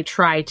way that I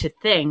try to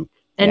think.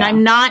 And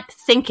I'm not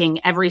thinking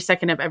every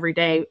second of every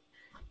day,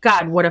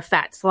 God, what a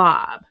fat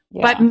slob.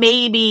 Yeah. But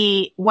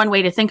maybe one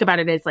way to think about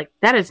it is like,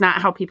 that is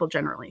not how people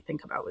generally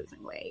think about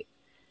losing weight.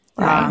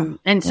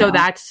 And so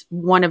that's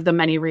one of the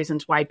many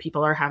reasons why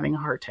people are having a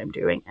hard time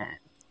doing it.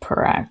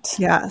 Correct.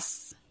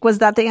 Yes. Was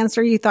that the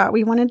answer you thought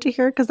we wanted to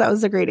hear? Because that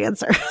was a great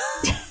answer.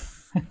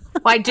 Well,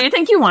 I do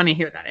think you want to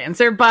hear that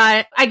answer.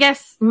 But I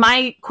guess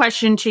my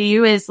question to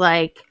you is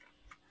like,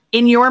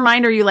 in your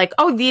mind, are you like,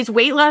 oh, these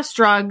weight loss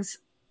drugs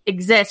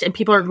exist and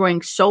people are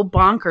going so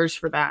bonkers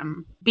for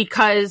them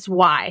because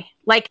why?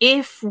 Like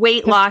if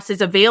weight loss is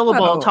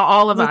available to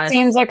all of us. It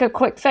seems like a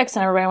quick fix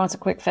and everybody wants a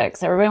quick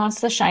fix. Everybody wants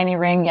the shiny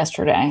ring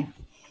yesterday.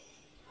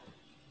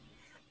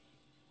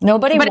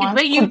 Nobody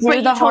wants to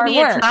do the hard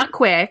work. It's not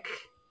quick.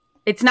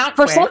 It's not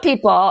for quick. some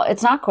people.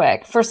 It's not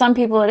quick. For some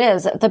people, it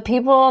is. The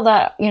people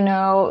that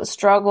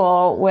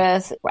struggle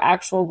with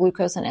actual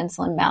glucose and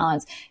insulin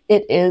balance,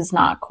 it is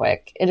not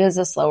quick. It is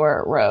a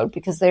slower road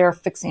because they are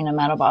fixing a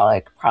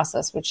metabolic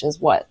process, which is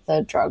what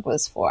the drug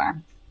was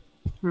for.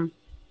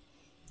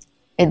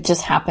 It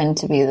just happened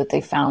to be that they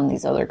found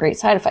these other great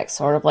side effects,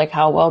 sort of like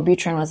how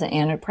Wellbutrin was an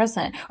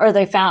antidepressant, or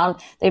they found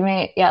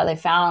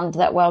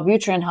that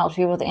Wellbutrin helped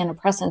people with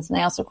antidepressants, and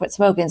they also quit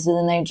smoking. So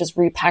then they just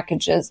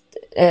repackaged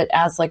it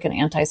as like an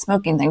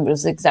anti-smoking thing, but it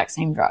was the exact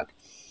same drug.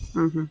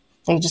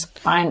 They just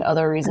find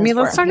other reasons. I mean,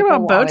 let's talk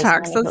about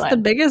Botox. That's the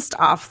biggest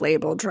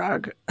off-label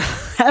drug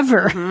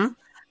ever.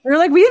 We were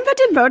like, we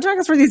invented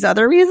Botox for these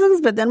other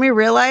reasons, but then we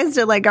realized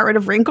it like got rid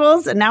of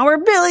wrinkles, and now we're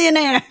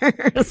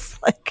billionaires.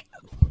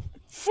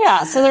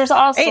 Yeah, so there's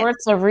all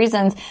sorts of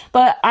reasons,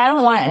 but I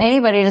don't want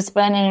anybody to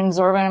spend an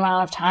exorbitant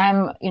amount of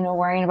time,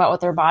 worrying about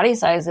what their body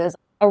size is.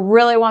 I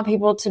really want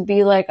people to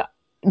be like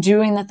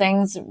doing the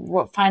things,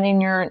 helping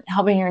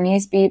your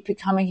niece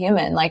become a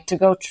human, like to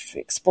go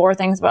explore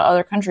things about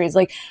other countries.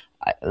 Like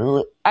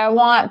I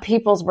want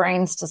people's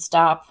brains to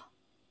stop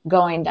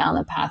going down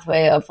the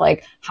pathway of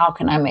like, how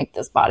can I make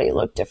this body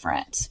look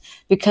different?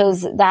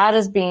 Because that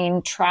is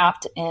being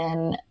trapped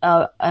in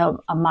a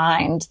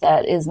mind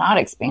that is not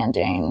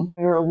expanding.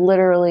 You're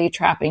literally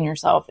trapping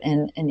yourself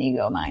in an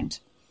ego mind.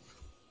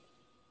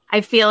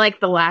 I feel like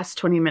the last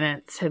 20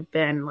 minutes have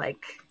been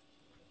like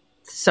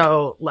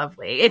so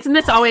lovely.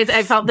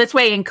 I felt this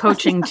way in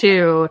coaching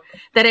too,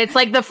 that it's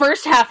like the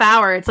first half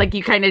hour, it's like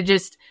you kind of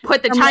just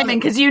put the time in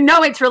because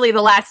it's really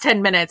the last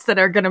 10 minutes that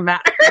are going to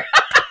matter.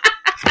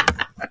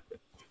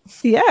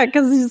 Yeah,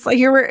 because it's like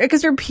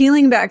you're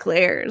peeling back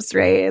layers,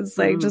 right? It's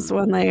like just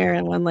one layer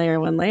and one layer,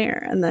 one layer.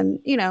 And then,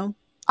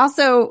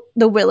 also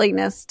the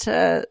willingness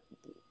to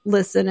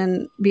listen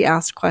and be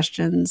asked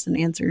questions and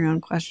answer your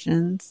own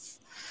questions.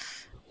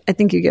 I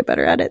think you get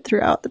better at it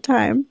throughout the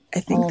time. I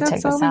think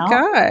that's all we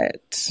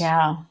got.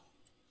 Yeah.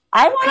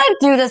 I want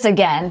to do this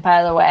again,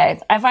 by the way.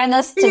 I find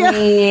this to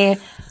be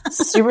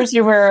super,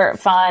 super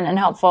fun and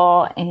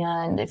helpful.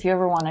 And if you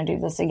ever want to do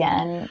this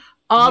again.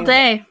 All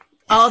day,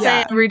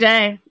 every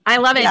day. I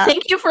love it. Yeah.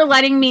 Thank you for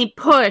letting me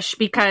push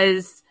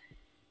because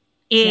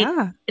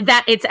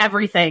it's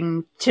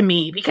everything to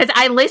me. Because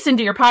I listen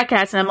to your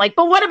podcast and I'm like,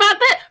 but what about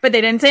that? But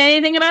they didn't say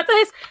anything about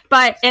this.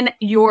 And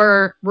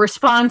your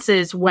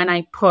responses when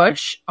I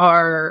push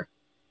I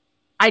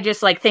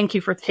just like, thank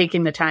you for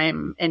taking the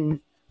time and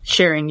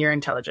sharing your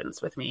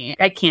intelligence with me.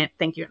 I can't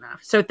thank you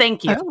enough. So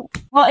thank you. Oh.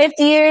 Well, if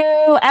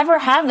you ever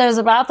have those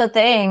about the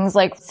things,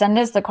 like send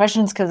us the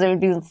questions because it would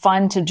be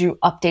fun to do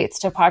updates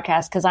to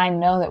podcasts because I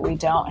know that we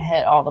don't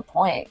hit all the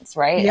points,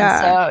 right? Yeah.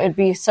 And so it'd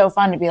be so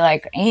fun to be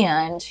like,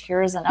 and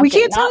here's an update. We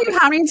can't tell you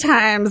how many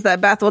times that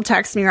Beth will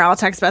text me or I'll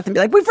text Beth and be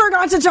like, we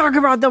forgot to talk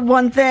about the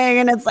one thing.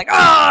 And it's like,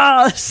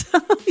 so,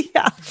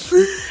 yeah,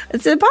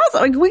 it's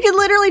impossible. Like, we could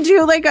literally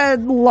do like a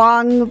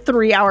long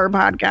 3-hour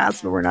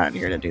podcast, but we're not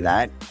here to do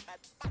that.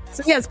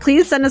 So yes,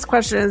 please send us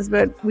questions,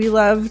 but we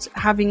loved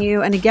having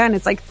you. And again,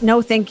 it's like,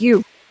 no, thank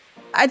you.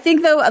 I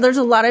think, though, there's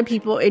a lot of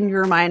people in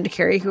your mind,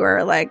 Keri, who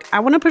are like, I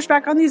want to push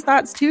back on these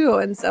thoughts too.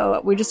 And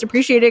so we just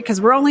appreciate it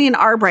because we're only in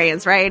our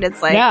brains, right?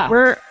 It's like,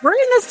 we're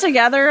in this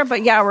together,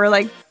 but yeah, we're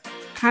like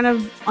kind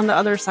of on the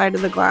other side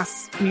of the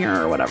glass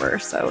mirror or whatever.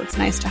 So it's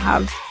nice to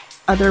have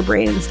other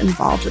brains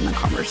involved in the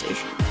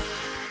conversation.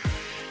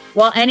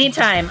 Well,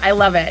 anytime. I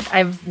love it.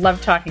 I've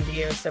loved talking to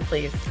you. So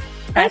please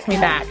ask me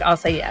back. I'll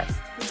say yes.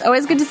 It's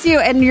always good to see you.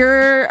 And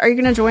are you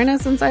going to join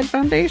us inside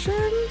Foundations?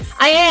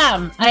 I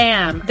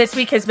am. This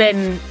week has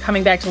been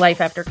coming back to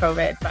life after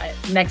COVID, but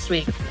next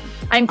week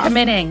I'm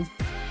committing.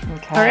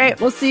 Okay. All right.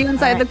 We'll see you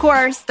inside the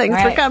course.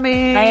 Thanks for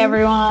coming. Bye,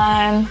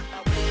 everyone.